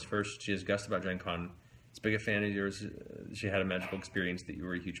gave us. First, she is gushed about Gen Con. As big a fan of yours, she had a magical experience that you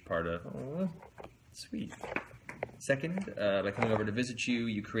were a huge part of. Aww, sweet. Second, by coming over to visit you,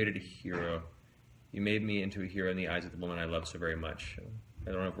 you created a hero. You made me into a hero in the eyes of the woman I love so very much.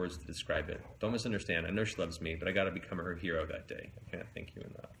 I don't have words to describe it. Don't misunderstand. I know she loves me, but I got to become her hero that day. I can't thank you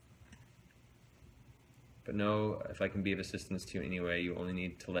enough. But no, if I can be of assistance to you in any way, you only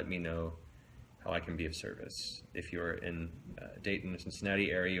need to let me know how I can be of service. If you're in Dayton or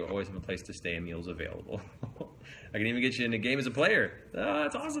Cincinnati area, you'll always have a place to stay and meals available. I can even get you in a game as a player. Oh,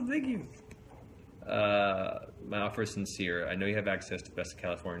 that's awesome. Thank you. My offer is sincere. I know you have access to the best of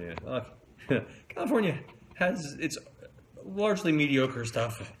California. California has its largely mediocre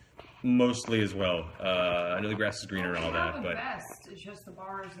stuff, mostly as well. I know the grass is greener and all that, but best. It's just the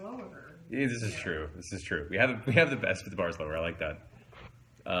bar is lower. Yeah, this is true. This is true. We have the best, but the bar's lower. I like that.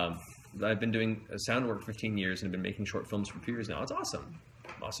 I've been doing sound work for 15 years and have been making short films for a few years now. It's awesome.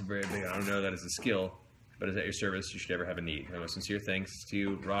 I'm also very big. I don't know that as a skill, but as at your service, you should ever have a need. And a sincere thanks to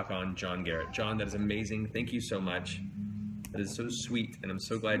you, rock on, John Garrett. John, that is amazing. Thank you so much. That is so sweet, and I'm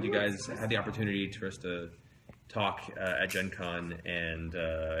so glad you guys had the opportunity for us to talk at Gen Con, and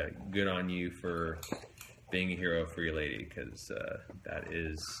good on you for being a hero for your lady, because that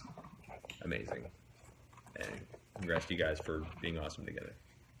is amazing. And congrats to you guys for being awesome together.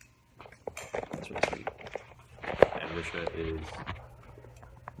 That's really sweet. And Marisha is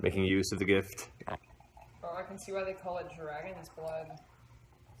making use of the gift. Oh, I can see why they call it dragon's blood.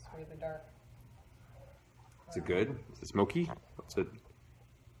 It's really dark. Is it good? Is it smoky? What's it?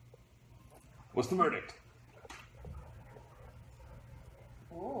 What's the verdict?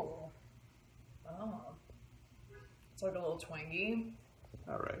 Ooh. Oh. It's like a little twangy.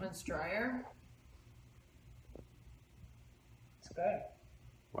 All right. And it's drier. It's good.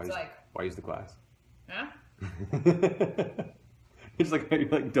 Why use the glass? Huh? It's like you're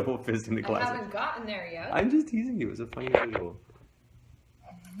like double fisting the glass. I haven't gotten there yet. I'm just teasing you. It's a funny visual.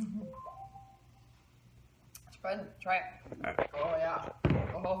 It's fun. Try it. Right. Oh yeah.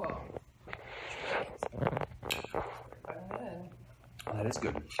 Oh. Good. Oh, that is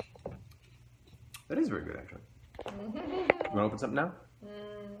good. That is very good, actually. You want to open something now?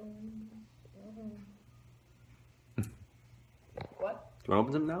 What? Do you want to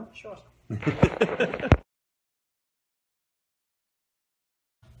open something now? Sure.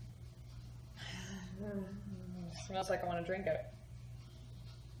 Smells like I want to drink it.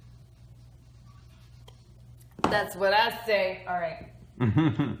 That's what I say. All right.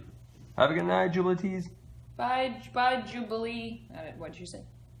 Have a good night, Jubilees. Bye, Jubilee. What'd you say?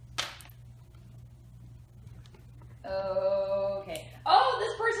 Okay. Oh,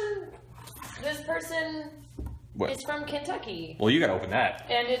 this person What? is from Kentucky, Well, you gotta open that.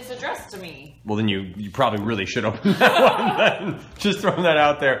 and it's addressed to me. Well, then you probably really should open that one. Then. Just throwing that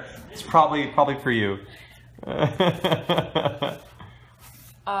out there. It's probably for you.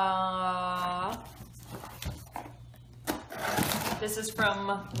 This is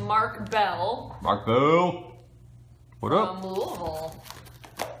from Mark Bell Mark Bell. What up? from Louisville.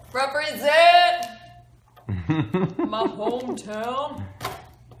 Represent my hometown.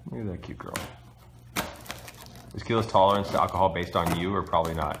 Look at that cute girl. Is Keela's tolerance to alcohol based on you, or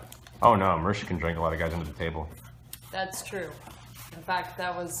probably not? Oh no, Marisha can drink a lot of guys under the table. That's true. In fact,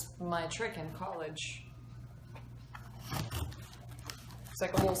 that was my trick in college. It's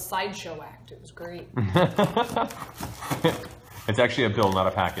like a whole sideshow act. It was great. It's actually a bill, not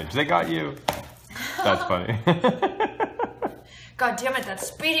a package. They got you. That's funny. God damn it, that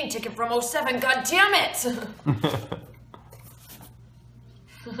speeding ticket from 07, god damn it!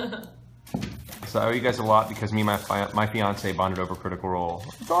 So I owe you guys a lot because me and my fiance bonded over Critical Role.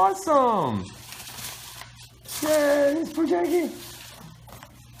 It's awesome! Yay, it's for Jackie!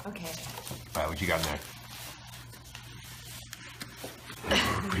 Okay. Alright, what you got in there?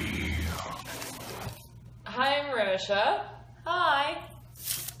 Hi, Marisha. Hi.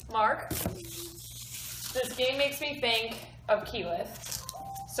 Mark. This game makes me think of Keyleth,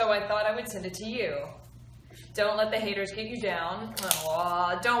 so I thought I would send it to you. Don't let the haters get you down.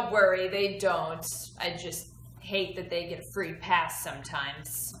 Oh, don't worry, they don't. I just hate that they get a free pass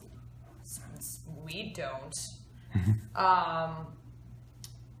sometimes. Since we don't.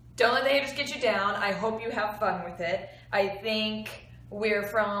 Don't let the haters get you down. I hope you have fun with it. I think we're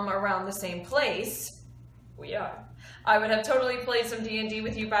from around the same place. Yeah. I would have totally played some D&D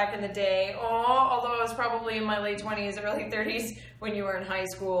with you back in the day. Although I was probably in my late 20s, early 30s when you were in high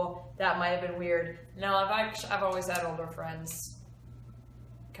school. That might have been weird. No, I've always had older friends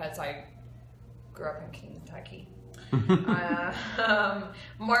because I grew up in Kentucky.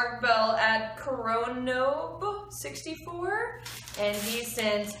 Mark Bell at Coronob64, and he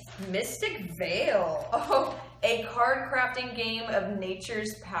sent Mystic Veil. Oh, a card crafting game of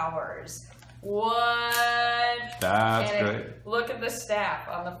nature's powers. What? That's great. Look at the staff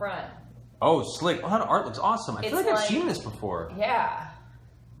on the front. Oh, slick. Oh, that art looks awesome. I feel like I've seen this before. Yeah.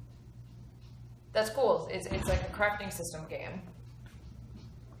 That's cool. It's like a crafting system game.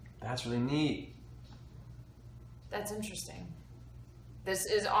 That's really neat. That's interesting. This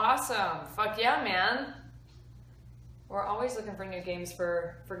is awesome. Fuck yeah, man. We're always looking for new games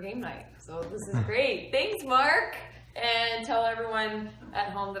for game night. So this is great. Thanks, Mark. And tell everyone at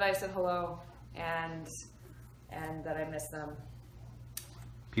home that I said hello and that I miss them.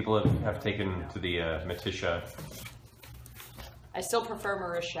 People have taken to the Matisha. I still prefer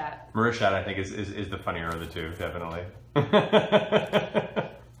Marisha. Marisha, I think, is the funnier of the two, definitely.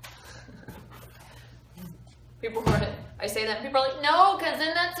 People were, I say that and people are like, no, because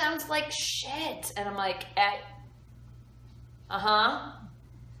then that sounds like shit. And I'm like,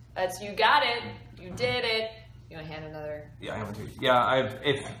 that's, you got it. You did it. You want to hand another? Yeah, I have one too. Yeah,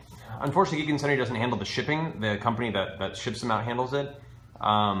 unfortunately, Geek and Sunny doesn't handle the shipping. The company that ships them out handles it.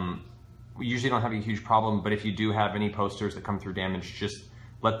 We usually don't have a huge problem, but if you do have any posters that come through damaged, just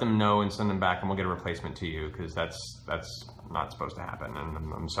let them know and send them back, and we'll get a replacement to you, because that's not supposed to happen, and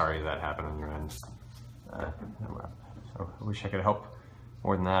I'm sorry that happened on your end. I wish I could help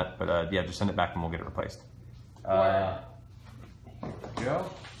more than that, but yeah, just send it back and we'll get it replaced. Here we go.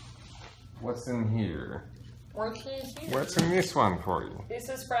 What's in here? What's in this one for you? This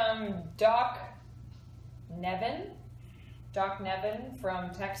is from Doc Nevin. Doc Nevin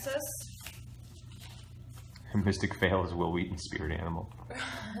from Texas. Mystic Veil is Will Wheaton's spirit animal. I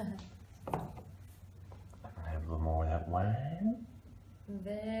have a little more of that one.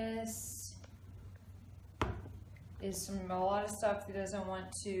 This is a lot of stuff he doesn't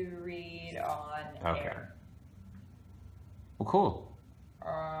want to read on air. Well, cool.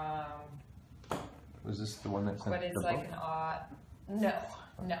 Was this the one that sent but it's the like book? an odd. No.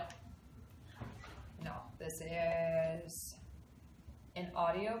 This is an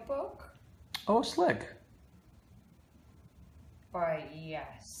audiobook Oh, slick. by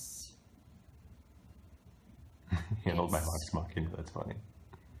Yes. Handled by Vox Machina. That's funny.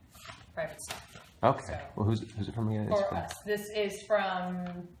 Private stuff. Okay. So- Well, who's it from again? It's For from us. This is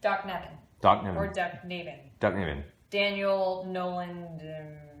from Doc Nevin. Doc Nevin. Or Doc Nevin. Doc Nevin. Daniel Nolan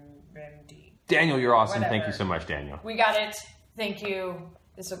MD. Daniel, you're awesome. Whatever. Thank you so much, Daniel. We got it. Thank you.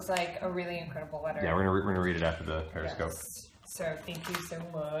 This looks like a really incredible letter. Yeah, we're gonna read it after the Periscope. Yes. So thank you so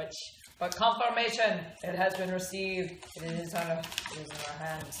much. But confirmation, it has been received. It is in our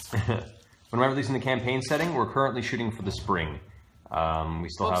hands. When am I releasing the campaign setting? We're currently shooting for the spring. We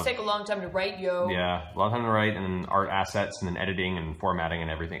still Books have take a long time to write, yo. a lot of time to write, and then art assets, and then editing and formatting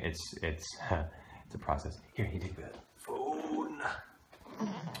and everything. It's a process. Here, you take the phone.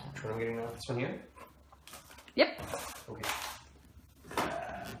 Which one am I getting now? This one here? Yep. Okay.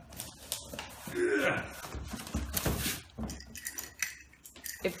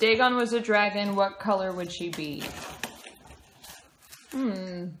 If Dagon was a dragon, what color would she be?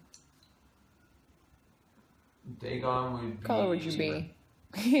 Dagon would be... Color would you be?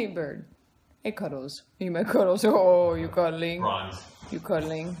 Hey, bird. Hey, Cuddles. Hey, my Cuddles. Oh, you cuddling? Bronze. You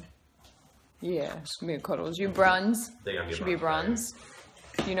cuddling? Yeah, me Cuddles. You bronze? Dagon Should be bronze.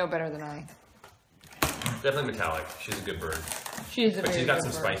 You know better than I. Definitely metallic. She's a good bird. She is a But very she's got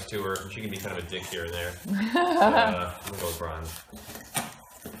good some bird. spice to her. She can be kind of a dick here and there. I'm gonna go with bronze.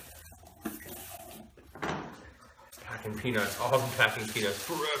 Packing peanuts. Oh, I'm packing peanuts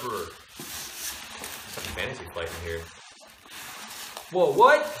forever. Some fantasy flight in here. Whoa,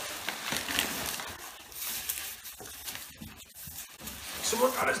 what?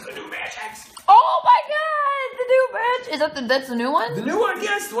 Someone got us the new Magics. Oh my god! The new batch! Is that that's the new one? The new one,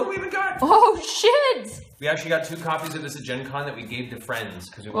 yes, the one we haven't got. Oh shit! We actually got 2 copies of this at Gen Con that we gave to friends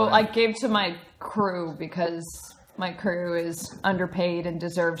because we Well, wanted. I gave to my crew because my crew is underpaid and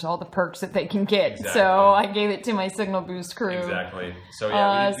deserves all the perks that they can get. Exactly. So I gave it to my Signal Boost crew. Exactly. So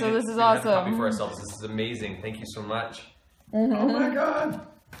yeah, we so did- this is we did have a copy awesome. for ourselves. This is amazing. Thank you so much. Mm-hmm. Oh my god.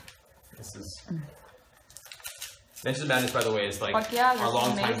 This is. Mansions of Madness, by the way, is like Fuck yeah, this our is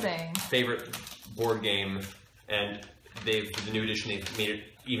longtime amazing. favorite board game, and for the new edition, they've made it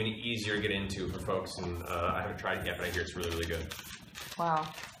even easier to get into for folks. And I haven't tried it yet, but I hear it's really, really good. Wow.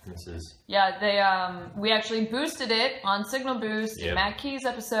 This is Yeah, we actually boosted it on Signal Boost in Yep. Matt Key's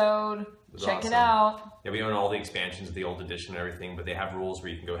episode. was Check it awesome. out. Yeah, we own all the expansions of the old edition and everything, but they have rules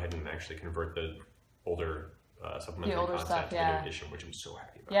where you can go ahead and actually convert the older supplementary older content stuff, to yeah. the new edition, which I'm so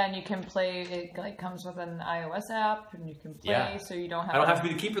happy about. Yeah, and you can play. It like comes with an iOS app, and you can play. Yeah. So you don't have. I don't have to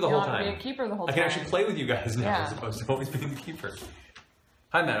be the keeper the you whole don't have to time. be a keeper the whole I time. can actually play with you guys now Yeah. as opposed to always being the keeper.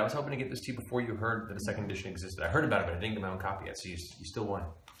 Hi, Matt. I was hoping to get this to you before you heard that a second edition existed. I heard about it, but I didn't get my own copy yet, so you still won.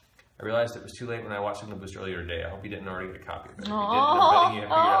 I realized it was too late when I watched Signal Boost earlier today. I hope you didn't already get a copy of it. If you did, I'm betting you have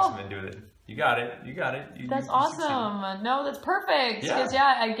figured out something to do with it. You got it. You got it. That's you awesome. No, that's perfect. Yeah. Because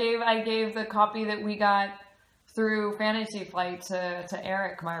I gave the copy that we got through Fantasy Flight to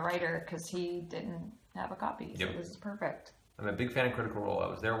Eric, my writer, because he didn't have a copy. So Yep. this is perfect. I'm a big fan of Critical Role. I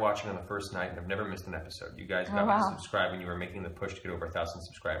was there watching on the first night, and I've never missed an episode. You guys got me to subscribe when you were making the push to get over 1,000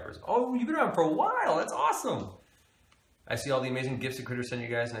 subscribers. Oh, you've been around for a while. That's awesome. I see all the amazing gifts that Critters send you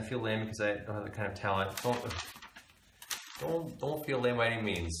guys, and I feel lame because I don't have that kind of talent. Don't feel lame by any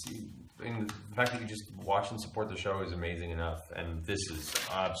means. I mean, the fact that you just watch and support the show is amazing enough, and this is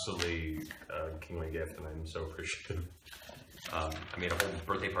absolutely a kingly gift, and I'm so appreciative. I made a whole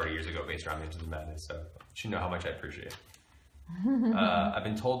birthday party years ago based around Into the Madness, so you should know how much I appreciate it. I've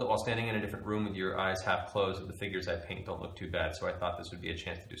been told that while standing in a different room with your eyes half closed, that the figures I paint don't look too bad, so I thought this would be a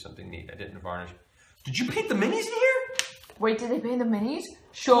chance to do something neat. I didn't varnish. Did you paint the minis in here? Wait, did they paint the minis?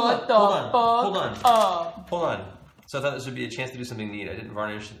 Shut the fuck Hold on. up. Hold on. So I thought this would be a chance to do something neat. I didn't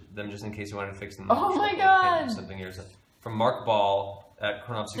varnish them just in case you wanted to fix them. Oh my Paint God. Something here. From Mark Ball at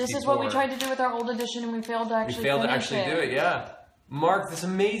Chronop 64. This is what we tried to do with our old edition, and we failed to actually finish do it, yeah. Mark, this is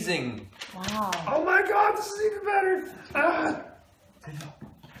amazing. Wow. Oh my God, this is even better. I know.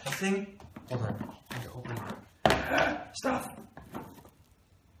 That thing. Hold on. I need to open it. Stop.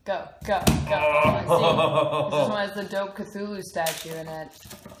 Go. Let's see. This one has the dope Cthulhu statue in it.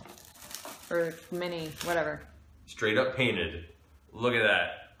 Or mini, whatever. Straight up painted. Look at that.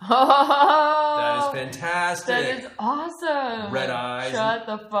 Oh, That is fantastic. that is awesome. Red eyes. Shut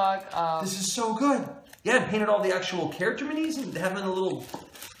the fuck up. This is so good. Yeah, and painted all the actual character minis and have them in a little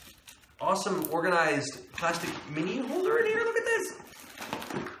awesome organized plastic mini holder in here. Look at this.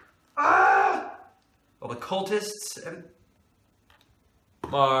 Ah! All the cultists.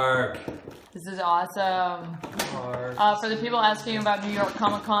 Mark. This is awesome. Mark. For the people asking about New York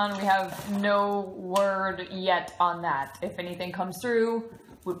Comic Con, we have no word yet on that. If anything comes through,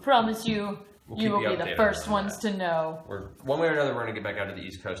 we promise you, We'll you keep will you be the updated first on ones to know. We're one way or another. We're gonna get back out to the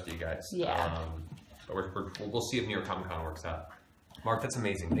East Coast to you guys. Yeah. But we'll see if New York Comic Con works out. Mark, that's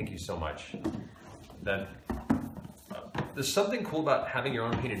amazing. Thank you so much. There's something cool about having your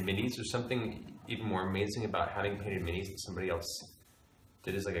own painted minis. There's something even more amazing about having painted minis that somebody else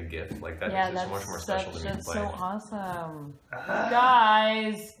did as like a gift. Like that Yeah, makes it that's so much more special to me to that's play. so awesome.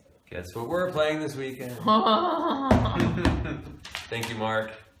 Guys. Guess what we're playing this weekend? Thank you,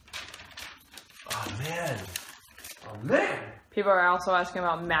 Mark. Oh man. People are also asking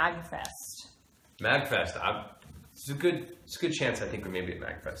about MagFest. MagFest. It's a good chance I think we may be at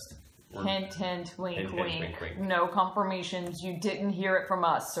MagFest. Hint, hint, wink, Hint, wink. hint, wink, wink. No confirmations. You didn't hear it from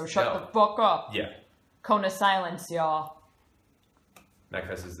us, so shut No. the fuck up. Yeah. Cone of silence, y'all.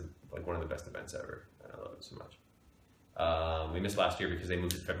 MagFest is like one of the best events ever. I love it so much. We missed last year because they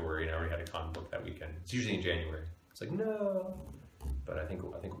moved it to February and I already had a con book that weekend. It's usually in January. It's like no, but I think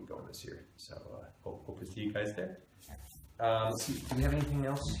we'll be going this year. So hope to see you guys there. Let's see. Do we have anything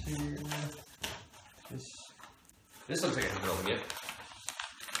else here? This looks like it hasn't been opened yet.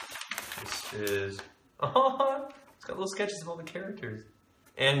 This is it's got little sketches of all the characters.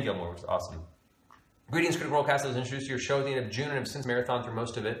 And Gilmore was awesome. Greetings, Critical Role cast. I was introduced to your show at the end of June and have since marathoned through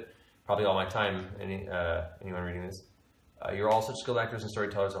most of it. Probably all my time. Anyone reading this? You're all such skilled actors and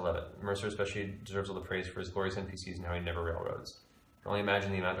storytellers. I love it. Mercer especially deserves all the praise for his glorious NPCs and how he never railroads. I can only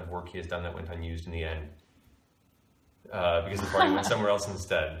imagine the amount of work he has done that went unused in the end. Because the party went somewhere else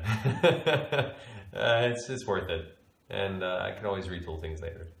instead. It's worth it. And I can always retool things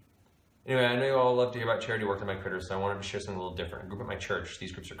later. Anyway, I know you all love to hear about charity work on my critters, so I wanted to share something a little different. A group at my church,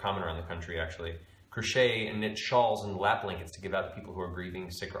 these groups are common around the country actually, crochet and knit shawls and lap blankets to give out to people who are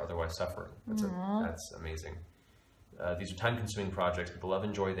grieving, sick, or otherwise suffering. That's amazing. These are time-consuming projects, but the love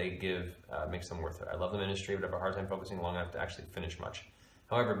and joy they give makes them worth it. I love the ministry, but I have a hard time focusing long enough to actually finish much.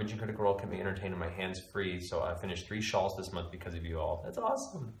 However, binging Critical Role can be entertained and my hands free, so I finished 3 shawls this month because of you all. That's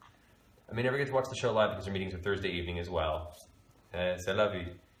awesome. I may never get to watch the show live because our meetings are Thursday evening as well. C'est la vie.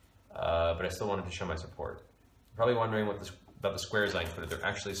 But I still wanted to show my support. You're probably wondering about the squares I included. They're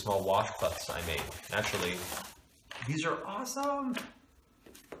actually small washcloths I made. Actually, these are awesome.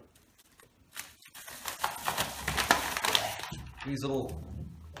 These little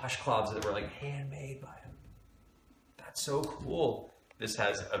plush cloths that were like handmade by him. That's so cool. This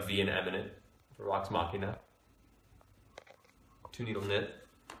has a V and M in it for Vox Machina. 2-needle knit.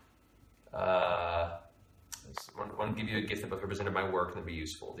 I want to give you a gift that both represented my work and that'd be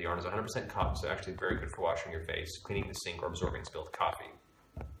useful. The yarn is 100% cotton, so actually very good for washing your face, cleaning the sink, or absorbing spilled coffee.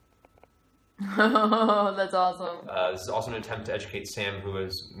 Oh, that's awesome. This is also an attempt to educate Sam, who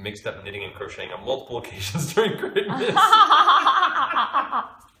has mixed up knitting and crocheting on multiple occasions during Critmas.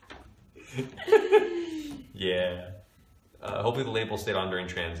 Yeah. Hopefully the label stayed on during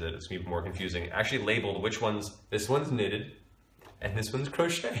transit. It's going to be more confusing. Actually labeled this one's knitted and this one's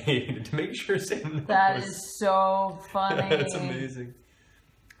crocheted to make sure Sam knows. That is so funny. That's amazing.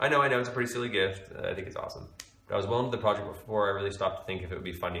 I know. It's a pretty silly gift. I think it's awesome. But I was well into the project before I really stopped to think if it would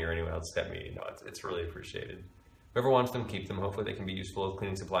be funny or anyone else step me. No, it's really appreciated. Whoever wants them, keep them. Hopefully they can be useful as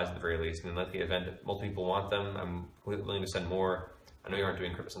cleaning supplies at the very least. And let the event, if multiple people want them, I'm willing to send more. I know you aren't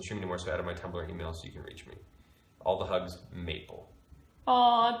doing Critmas on stream anymore, so add my Tumblr email so you can reach me. All the hugs, Maple.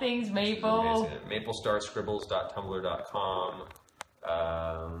 Aw, thanks, Maple. MapleStarScribbles.tumblr.com.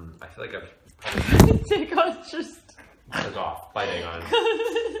 I feel like I've Dagon's just... took off by Dagon.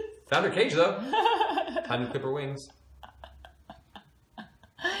 Found her cage though. Time to clip her wings.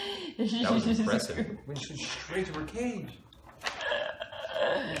 That was impressive. Went straight to her cage.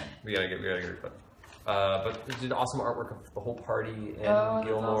 We gotta get her clipped. But they did awesome artwork of the whole party and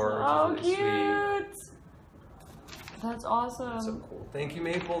Gilmore. Awesome. Which is really Cute. That's awesome. sweet. So cool. Thank you,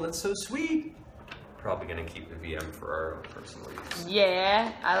 Maple. That's so sweet. Probably gonna keep the VM for our own personal use.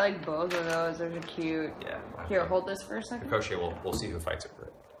 Yeah, I like both of those. Those are cute. Yeah. Here, hold this for a The second. crochet, we'll see who fights over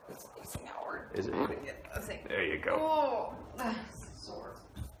it. It's Howard. Is it? I think. There you go. Oh, that's sore.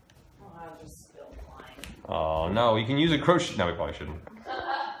 Oh, I just spilled wine. Oh no, you can use a crochet. No, we probably shouldn't.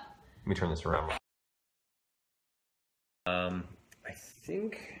 Let me turn this around. I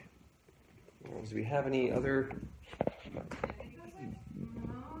think. Do we have any other?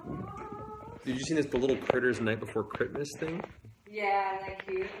 Did you see this the little critters night before Critmas thing? Yeah, they're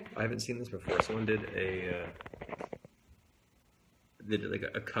cute. I haven't seen this before. Someone did like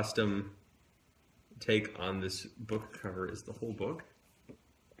a custom take on this book cover. Is the whole book?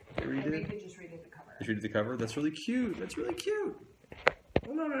 They redid it? could just read the cover. Just redid the cover. That's really cute. That's really cute. I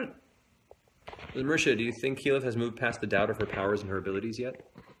love it. Marisha, do you think Keyleth has moved past the doubt of her powers and her abilities yet?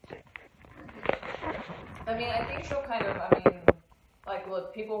 I mean, I think she'll kind of, like,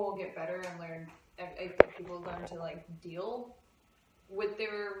 look, people will get better and learn, I think people learn to, like, deal with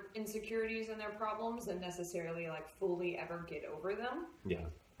their insecurities and their problems and necessarily, like, fully ever get over them. Yeah.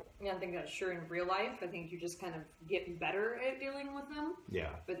 Yeah, I think that's sure in real life. I think you just kind of get better at dealing with them. Yeah.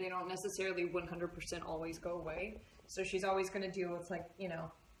 But they don't necessarily 100% always go away. So she's always going to deal with, like, you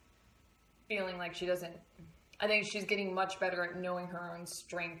know, feeling like she doesn't... I think she's getting much better at knowing her own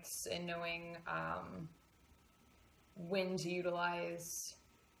strengths and knowing when to utilize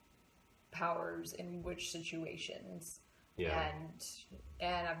powers in which situations. Yeah.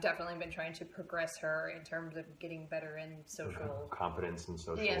 And I've definitely been trying to progress her in terms of getting better in social... Confidence and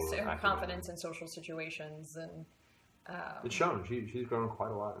social... Yes, her acumen. confidence in social situations. And It's shown. She's grown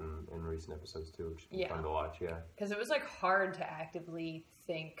quite a lot in recent episodes too, which is fun to watch, yeah. because it was, like, hard to actively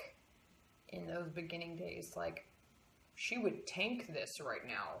think in those beginning days, like, she would tank this right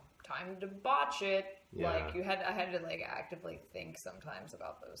now. Time to botch it. Yeah. Like, I had to, like, actively think sometimes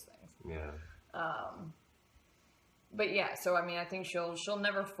about those things. Yeah. But yeah, so I mean, I think she'll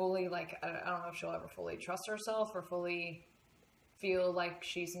never fully, like, I don't know if she'll ever fully trust herself or fully feel like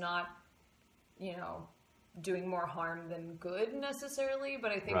she's not, you know, doing more harm than good necessarily.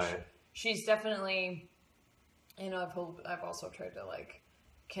 But I think she's definitely, you know, I've also tried to, like,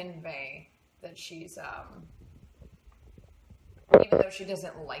 convey that she's, even though she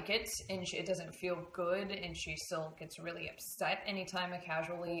doesn't like it and it doesn't feel good and she still gets really upset anytime a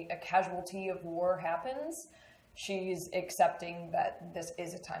casualty of war happens, she's accepting that this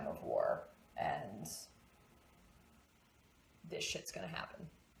is a time of war and this shit's gonna happen.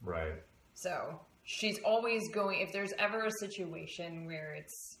 Right. So she's always going, if there's ever a situation where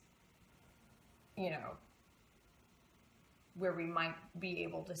it's, you know, where we might be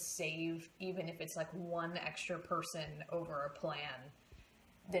able to save, even if it's like one extra person over a plan,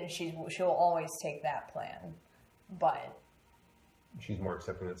 then she'll always take that plan. But she's more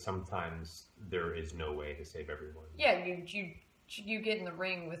accepting that sometimes there is no way to save everyone. yeah, you get in the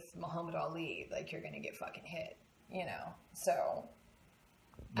ring with Muhammad Ali, like, you're gonna get fucking hit, you know. So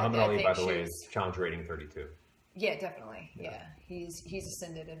Muhammad I Ali, think by the way, is challenge rating 32. yeah, definitely. Yeah. He's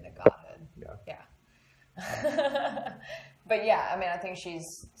ascended into godhood. Yeah. But yeah, I mean, I think she's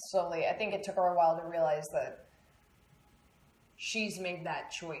slowly, I think it took her a while to realize that she's made that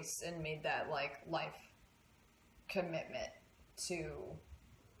choice and made that like life commitment to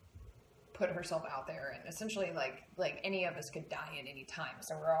put herself out there, and essentially like any of us could die at any time,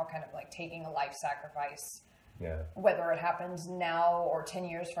 so we're all kind of like taking a life sacrifice, whether it happens now or 10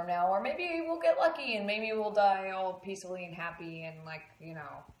 years from now, or maybe we'll get lucky and maybe we'll die all peacefully and happy and like, you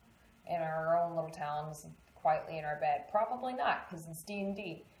know, in our own little towns quietly in our bed. Probably not, because it's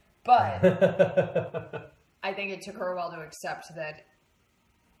D&D, but I think it took her a while to accept that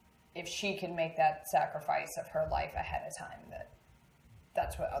if she can make that sacrifice of her life ahead of time,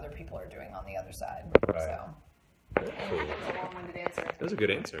 that's what other people are doing on the other side. Right. So Cool. that's a long-winded answer. That was a good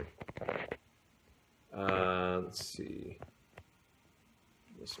answer. Let's see.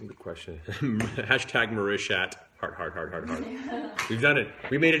 What's some good question? Hashtag Marisha. Heart. We've done it.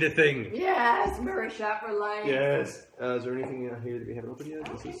 We made it a thing. Yes, Marisha for life. Yes. Is there anything here that we haven't opened yet?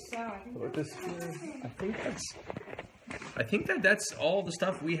 Is this, So I think what this? I think that's all the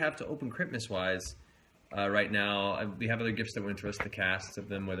stuff we have to open Critmas wise right now. We have other gifts that will interest the casts of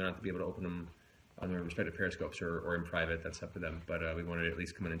them, whether or not to be able to open them on their respective periscopes or in private. That's up to them. But we wanted to at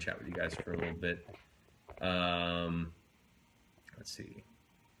least come in and chat with you guys for a little bit. Let's see.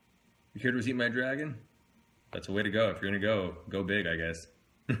 You care to eat my dragon? That's a way to go. If you're gonna go big, I guess.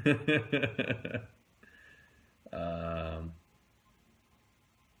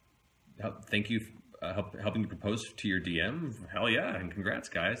 Thank you helping to propose to your DM. Hell yeah, and congrats,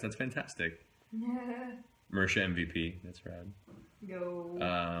 guys. That's fantastic. Marisha MVP. That's rad. Go.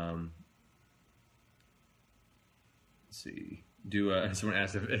 Let's see. Someone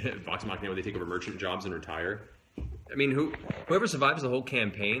asked if Vox Machina would they take over merchant jobs and retire? I mean, whoever survives the whole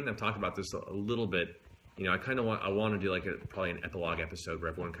campaign. I've talked about this a little bit. You know, I want to do like probably an epilogue episode where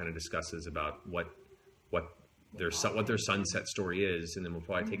everyone kind of discusses about what their sunset story is, and then we'll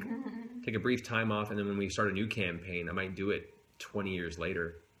probably take a brief time off, and then when we start a new campaign, I might do it 20 years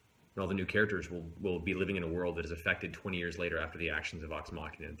later, and all the new characters will be living in a world that is affected 20 years later after the actions of Vox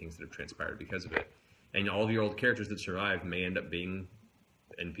Machina and things that have transpired because of it. And all of your old characters that survived may end up being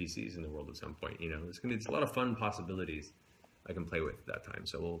NPCs in the world at some point. You know, it's a lot of fun possibilities I can play with at that time.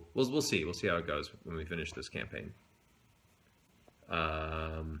 So we'll see. We'll see how it goes when we finish this campaign.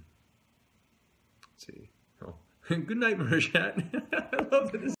 Let's see. Oh, good night, Marisha. I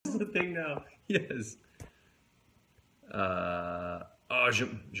love that this is a thing now. Yes.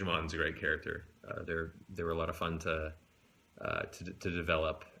 Jamon's a great character. They were a lot of fun to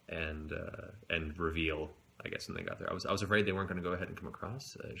develop and reveal, I guess, when they got there. I was afraid they weren't going to go ahead and come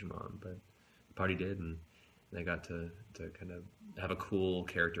across Jamon, but the party did, and they got to kind of have a cool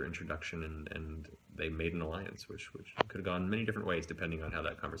character introduction, and they made an alliance, which could have gone many different ways depending on how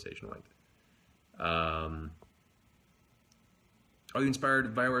that conversation went. You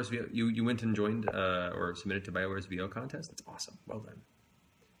inspired BioWare's VO? You went and joined or submitted to BioWare's VO contest? That's awesome. Well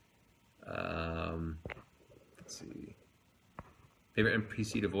done. Let's see. Favorite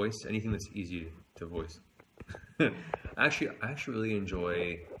NPC to voice? Anything that's easy to voice. I actually really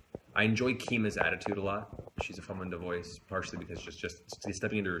enjoy Kima's attitude a lot. She's a fun one to voice, partially because just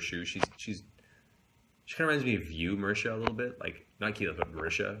stepping into her shoes. She kind of reminds me of you, Marisha, a little bit. Like not Kima, but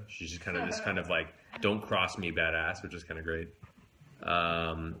Marisha. She's just kind of this kind of like don't cross me badass, which is kind of great.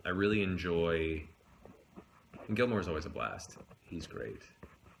 I really enjoy. And Gilmore's always a blast. He's great.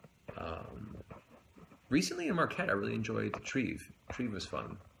 Recently in Marquette, I really enjoyed Treve. Treve was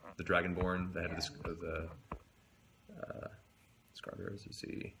fun. The Dragonborn, the head of the Scarbearers. Let's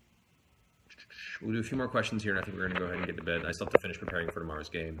see. We'll do a few more questions here, and I think we're going to go ahead and get to bed. I still have to finish preparing for tomorrow's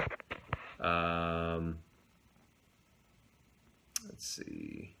game. Let's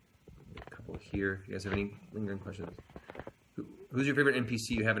see. A couple here. If you guys have any lingering questions. Who's your favorite NPC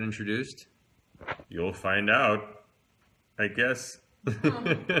you haven't introduced? You'll find out, I guess.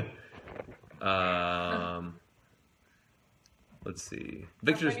 Let's see.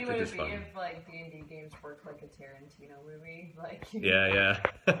 Victor's fun. If like D&D games work like a Tarantino movie, like yeah.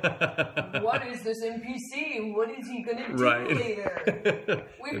 What is this NPC? What is he gonna do later?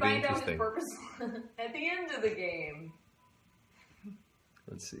 We find out his purpose at the end of the game.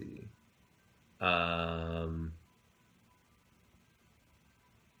 Let's see.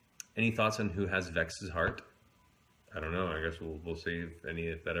 Any thoughts on who has Vex's heart? I don't know. I guess we'll see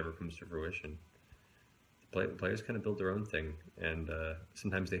if that ever comes to fruition. Players kind of build their own thing, and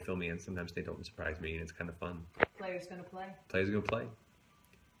sometimes they fill me in, sometimes they don't surprise me, and it's kind of fun. Players gonna play. Players gonna play.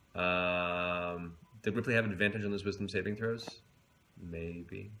 Did Ripley have an advantage on those wisdom saving throws?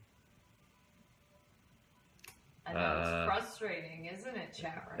 Maybe. I know it's frustrating, isn't it,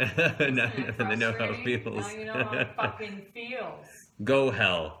 chat? Now they know how it feels. Now you know how it fucking feels. Go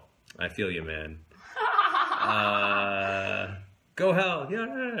hell. I feel you, man. Go hell.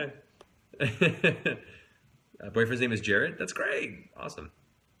 Yeah. Boyfriend's name is Jared. That's great. Awesome.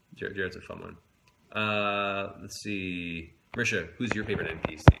 Jared's a fun one. Let's see. Marisha, who's your favorite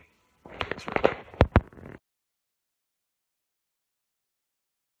NPC?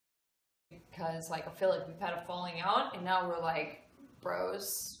 Because like I feel like we've had a falling out, and now we're like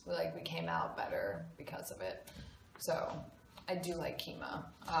bros. We came out better because of it. So I do like Kima.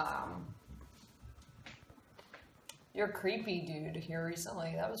 Your creepy dude here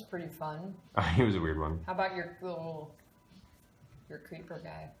recently, that was pretty fun. He was a weird one. How about your creeper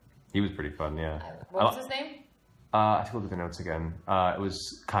guy? He was pretty fun, yeah. What was his name? I have to look at the notes again. It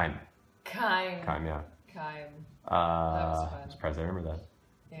was Kaim. Kaim. Kaim, yeah. Kaim. That was fun. I'm surprised I remember that.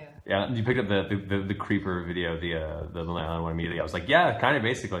 Yeah. Yeah, you picked up the creeper video, the Long Island one immediately. I was like, yeah, kind of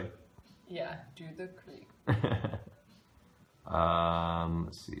basically. Yeah, do the creep.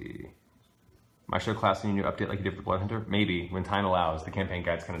 Let's see. My show class, any new update like you did for the Blood Hunter? Maybe, when time allows. The campaign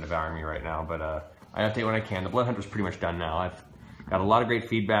guide's kind of devouring me right now, but I update when I can. The Blood Hunter's pretty much done now. I've got a lot of great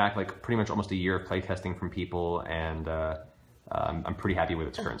feedback, like pretty much almost a year of playtesting from people, and I'm pretty happy with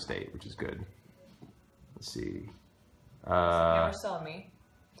its current state, which is good. Let's see. Camera's still on me.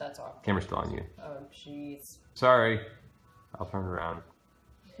 That's all. Camera's still on you. Oh, jeez. Sorry. I'll turn it around.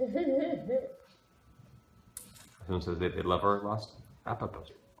 Someone says they love our lost Appa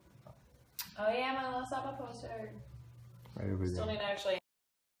poster. Oh yeah, my lost Appa poster. Right over Still there. need to actually.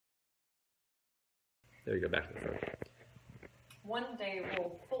 There you go, back to the front. One day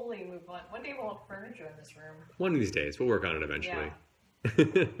we'll fully move on. One day we'll have furniture in this room. One of these days. We'll work on it eventually.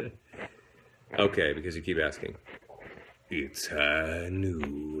 Okay, because you keep asking. It's high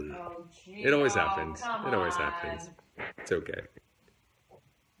noon. Oh, jeez. It always happens. Come It always on. happens. It's okay.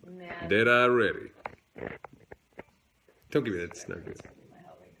 Man. Dead eye ready. Don't give me that snug. My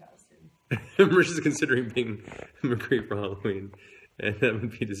Halloween costume. Marisha's considering being McCree for Halloween, and that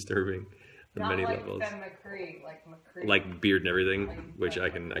would be disturbing on many Not like levels. Ben McCree, like McCree. Like beard and everything, Like which I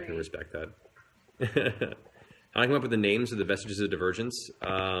Ben can McCree. respect that. How I come up with the names of the vestiges of divergence?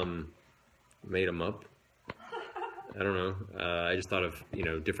 Made them up. I don't know. I just thought of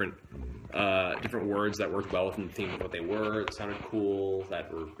different words that worked well within the theme of what they were, that sounded cool,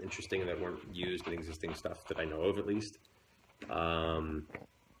 that were interesting, that weren't used in existing stuff that I know of at least. And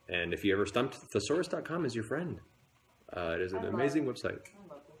if you ever stumped, thesaurus.com is your friend. It is an amazing website. I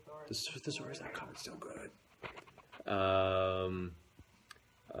love the Thesaurus.com is so good.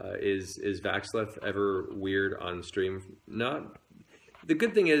 Is Vaxleth ever weird on stream? Not. The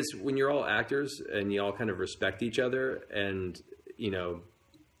good thing is when you're all actors and you all kind of respect each other, and you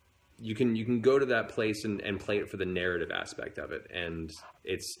can go to that place and play it for the narrative aspect of it, and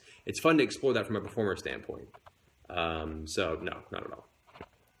it's fun to explore that from a performer standpoint. So no, not at all.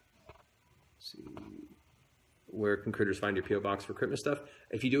 Let's see. Where can critters find your PO box for Critmas stuff?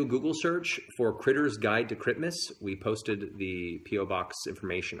 If you do a Google search for Critters Guide to Critmas, we posted the PO box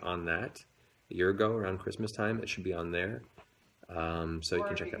information on that a year ago around Christmas time. It should be on there. So you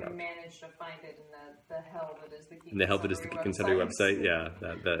can check that out. Manage to find it in the hell that is the Geek And the hell that is the Geek and Sundry website. Yeah,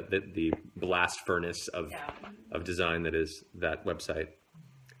 the blast furnace of design that is that website.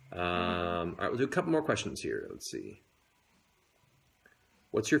 All right, we'll do a couple more questions here. Let's see.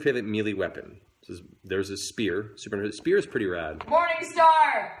 What's your favorite melee weapon? There's a spear. Spear is pretty rad.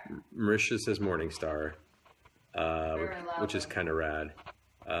 Morningstar! Marisha says Morningstar, which is kind of rad.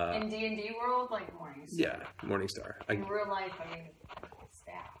 In D&D world, like Morningstar. Yeah, Morningstar. In real life, I mean,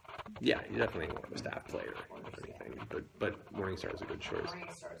 staff. Yeah, you definitely want a staff player or anything, but Morningstar is a good choice.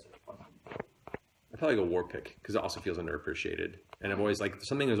 Morningstars are fun. I'd probably go Warpick because it also feels underappreciated. And I've always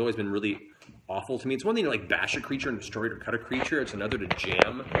something that's always been really awful to me. It's one thing to bash a creature and destroy it or cut a creature. It's another to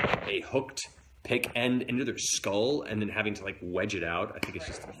jam a hooked pick end into their skull and then having to wedge it out. I think it's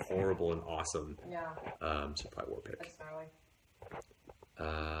just horrible and awesome. Yeah. So probably Warpick. That's gnarly.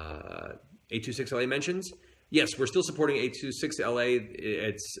 826LA mentions. Yes, we're still supporting 826LA.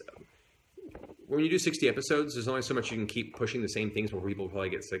 It's when you do 60 episodes, there's only so much you can keep pushing the same things where people probably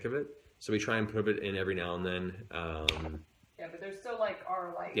get sick of it. So we try and put it in every now and then. Yeah, but there's still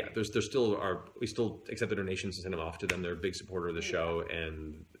Yeah, there's still we still accept the donations and send them off to them. They're a big supporter of the show,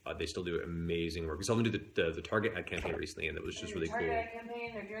 and they still do amazing work. We saw them do the Target ad campaign recently, and it was just really cool. Target ad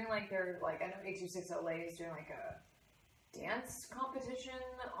campaign, they're doing I know 826LA is doing a dance competition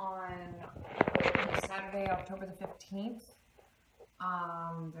on Saturday, October the 15th.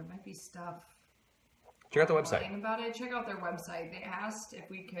 There might be stuff. Check out the website. online about it. Check out their website. They asked if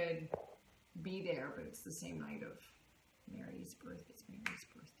we could be there, but it's the same night of Mary's birthday. It's Mary's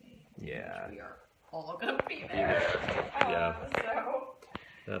birthday. Yeah. We are all gonna be there. Yeah. So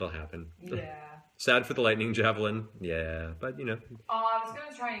That'll happen. yeah. Sad for the lightning javelin. Yeah, but you know. Oh, I was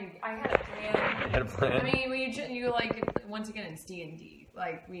gonna try and I had a plan. Had a plan. I mean, you like once again it's D&D.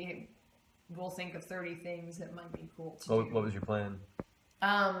 Like we'll think of 30 things that might be cool to do. What was your plan?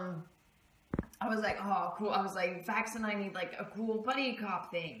 I was like, oh, cool. I was like, Vax and I need like a cool buddy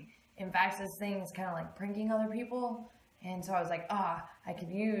cop thing. And Vax's thing is kind of like pranking other people. And so I was like, I could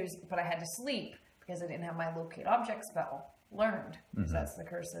use, but I had to sleep because I didn't have my locate object spell learned. So that's the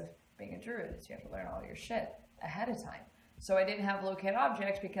curse of being a druid, is you have to learn all your shit ahead of time. So I didn't have locate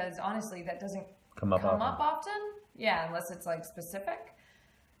objects because honestly, that doesn't come up often. Yeah, unless it's like specific.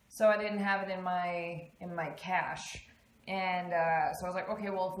 So I didn't have it in my cache. And so I was like,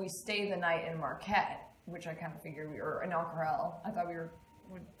 okay, well, if we stay the night in Marquette, which I kind of figured or in Alcarel, I thought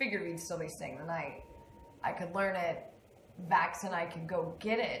figured we'd still be staying the night. I could learn it, Vax and I could go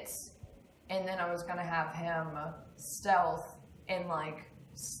get it, and then I was going to have him stealth and, like,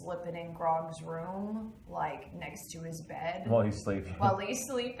 slip it in Grog's room, like, next to his bed. While he's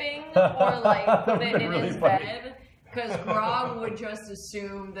sleeping. Or, like, put it in his bed, because Grog would just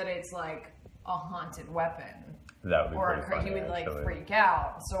assume that it's, like, a haunted weapon. That would be or pretty funny, he would like actually. freak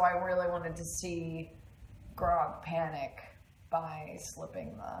out. So I really wanted to see Grog panic by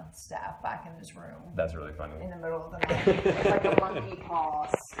slipping the staff back in his room That's really funny. in the middle of the night, like a monkey paw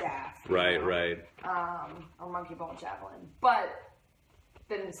staff. Right, know? right. Or monkey ball javelin. But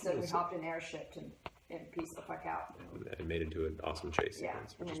then instead we hopped in airship and pieced the fuck out. It made into an awesome chase Yeah,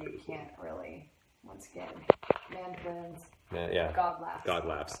 sequence, and which is then you pretty cool. can't really. Once again, man plans. Yeah. God laughs. God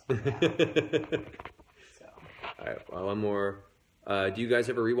laughs. So. All right, well, one more. Do you guys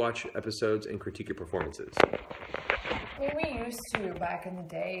ever rewatch episodes and critique your performances? I mean, we used to back in the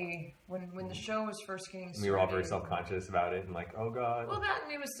day when the show was first getting started. We were all very self-conscious about it and like, oh god. Well, that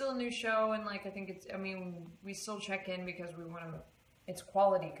and it was still a new show, and like I think we still check in because we want to. It's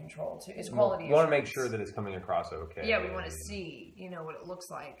quality control too. It's quality. We want to make assurance. sure that it's coming across okay. Yeah, we want to see, what it looks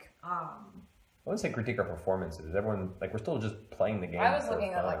like. I wouldn't say critique our performances. Everyone, like, we're still just playing the game. I was for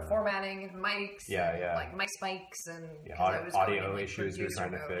looking at fun. like formatting and mics, Yeah. like mic spikes and 'cause Yeah, I was going audio in, like, issues you're producer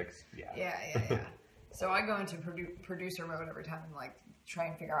trying to mode. fix. Yeah. Yeah. So I go into producer mode every time and like try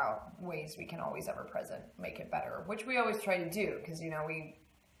and figure out ways we can always ever present make it better, which we always try to do because we.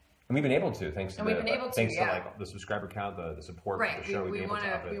 And we've been able to, thanks to like the subscriber count, the support Right, of the show. we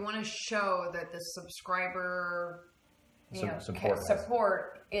want to show that the subscriber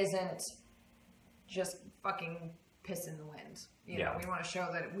support isn't just fucking piss in the wind. We want to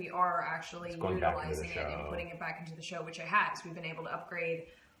show that we are actually utilizing it and putting it back into the show, which it has. We've been able to upgrade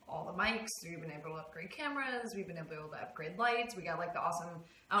all the mics. We've been able to upgrade cameras. We've been able to upgrade lights. We got like the awesome.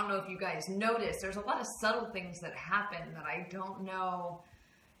 I don't know if you guys noticed. There's a lot of subtle things that happen that I don't know.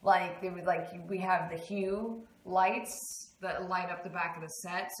 Like we have the hue lights that light up the back of the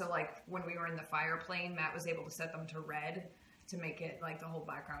set. So like when we were in the fire plane, Matt was able to set them to red to make it like the whole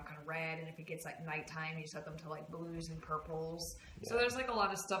background kind of red. And if it gets like nighttime, you set them to like blues and purples. Yeah. So there's like a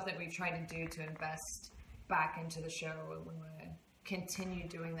lot of stuff that we've tried to do to invest back into the show, and we want to continue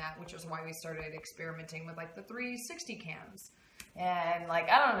doing that, which is why we started experimenting with like the 360 cams. And like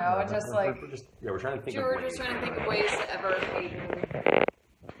I don't know, we're trying to think. We're just trying to think of ways to ever heighten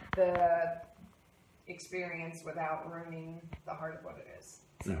the experience without ruining the heart of what it is.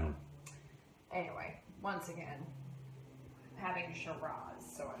 So, anyway, once again, having Shiraz.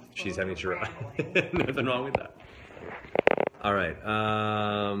 So she's having Shiraz. Nothing wrong with that. All right.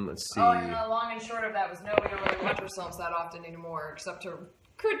 Let's see. Oh, and the long and short of that was no, we don't really watch ourselves that often anymore, except to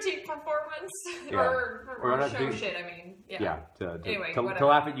critique performance or show shit. I mean, Anyway, to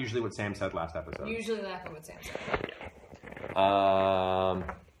laugh at usually what Sam said last episode. Usually laugh at what Sam said.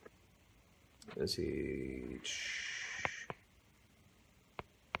 Let's see.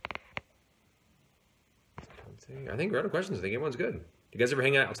 I think we're out of questions. I think everyone's good. Do you guys ever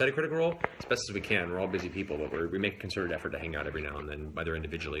hang out outside of Critical Role? As best as we can. We're all busy people, but we make a concerted effort to hang out every now and then, either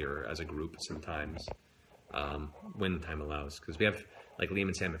individually or as a group sometimes, when time allows. Because we have, like, Liam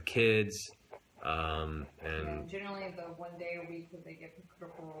and Sam have kids. And generally the one day a week that they get from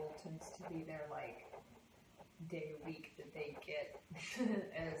Critical Role tends to be their, like, day a week that they get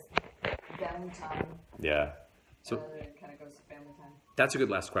as them time. Yeah. So it kind of goes to family time. That's a good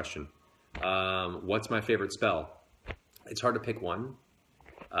last question. What's my favorite spell? It's hard to pick one.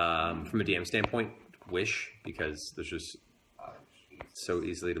 From a DM standpoint, Wish, because there's just so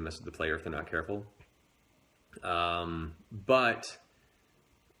easily to mess with the player if they're not careful. But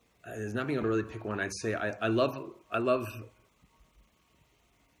there's not being able to really pick one. I'd say I love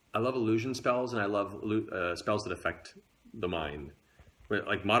illusion spells, and I love spells that affect the mind.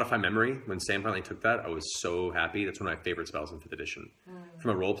 like Modify Memory, when Sam finally took that, I was so happy. That's one of my favorite spells in 5th edition.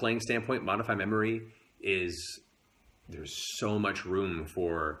 From a role-playing standpoint, Modify Memory there's so much room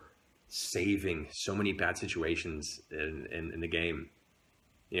for saving so many bad situations in the game.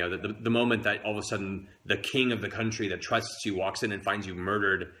 You know, the moment that all of a sudden the king of the country that trusts you walks in and finds you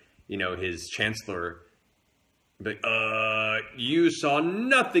murdered, you know, his chancellor, but you saw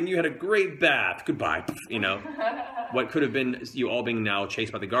nothing. You had a great bath. Goodbye. You know, what could have been you all being now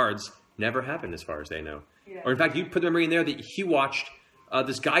chased by the guards never happened as far as they know. Yeah. Or in fact, you put the memory in there that he watched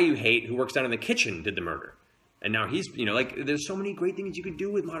this guy you hate who works down in the kitchen did the murder. And now he's, you know, like there's so many great things you can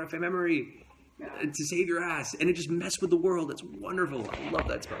do with Modify Memory to save your ass. And it just messed with the world. It's wonderful. I love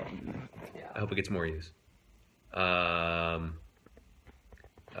that spell. Yeah. I hope it gets more use. I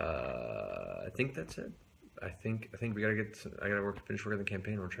think that's it. I think we gotta I gotta finish working the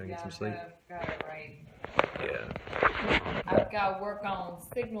campaign. We're trying to get some sleep. Got it right. Yeah. I've got to work on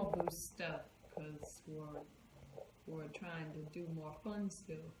signal boost stuff because we're trying to do more fun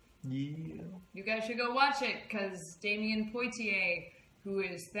stuff. Yeah. You guys should go watch it because Damien Poitier, who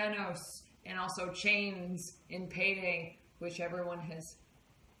is Thanos and also Chains in Payday, which everyone has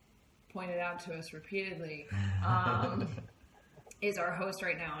pointed out to us repeatedly, is our host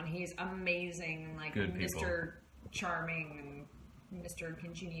right now, and he's amazing, like Good Mr. people. Charming and Mr.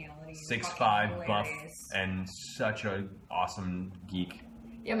 Congeniality. 6'5" buff and such an awesome geek.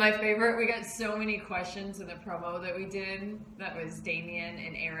 Yeah, my favorite, we got so many questions in the promo that we did. That was Damien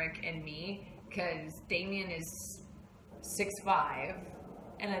and Eric and me, because Damien is 6'5",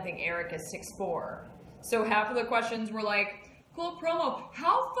 and I think Eric is 6'4". So half of the questions were like, cool promo,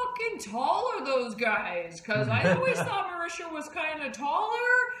 how fucking tall are those guys? Because I always thought Marisha was kind of taller,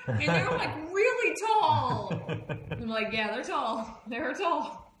 and they're like really tall. I'm like, yeah, they're tall. They're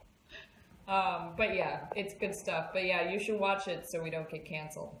tall. But yeah, it's good stuff. But yeah, you should watch it so we don't get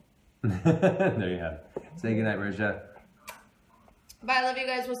canceled. There you have it. Say goodnight, Marisha. Bye, I love you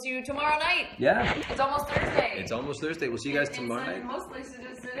guys. We'll see you tomorrow night. Yeah. It's almost Thursday. It's almost Thursday. We'll see you guys tomorrow night. In most places,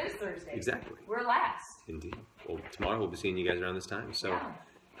 it is Thursday. Exactly. We're last. Indeed. Well, tomorrow we'll be seeing you guys around this time. So Yeah.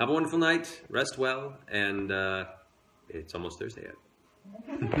 have a wonderful night. Rest well. And it's almost Thursday yet.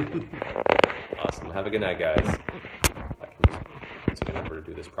 Awesome. Have a good night, guys. It's a good number to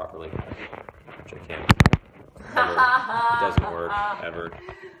do this properly, which I can't. Ever. It doesn't work, ever.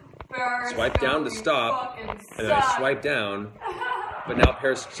 Swipe down to stop, and then I swipe down. But now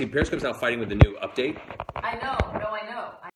Periscope's now fighting with the new update. I know. No, I know.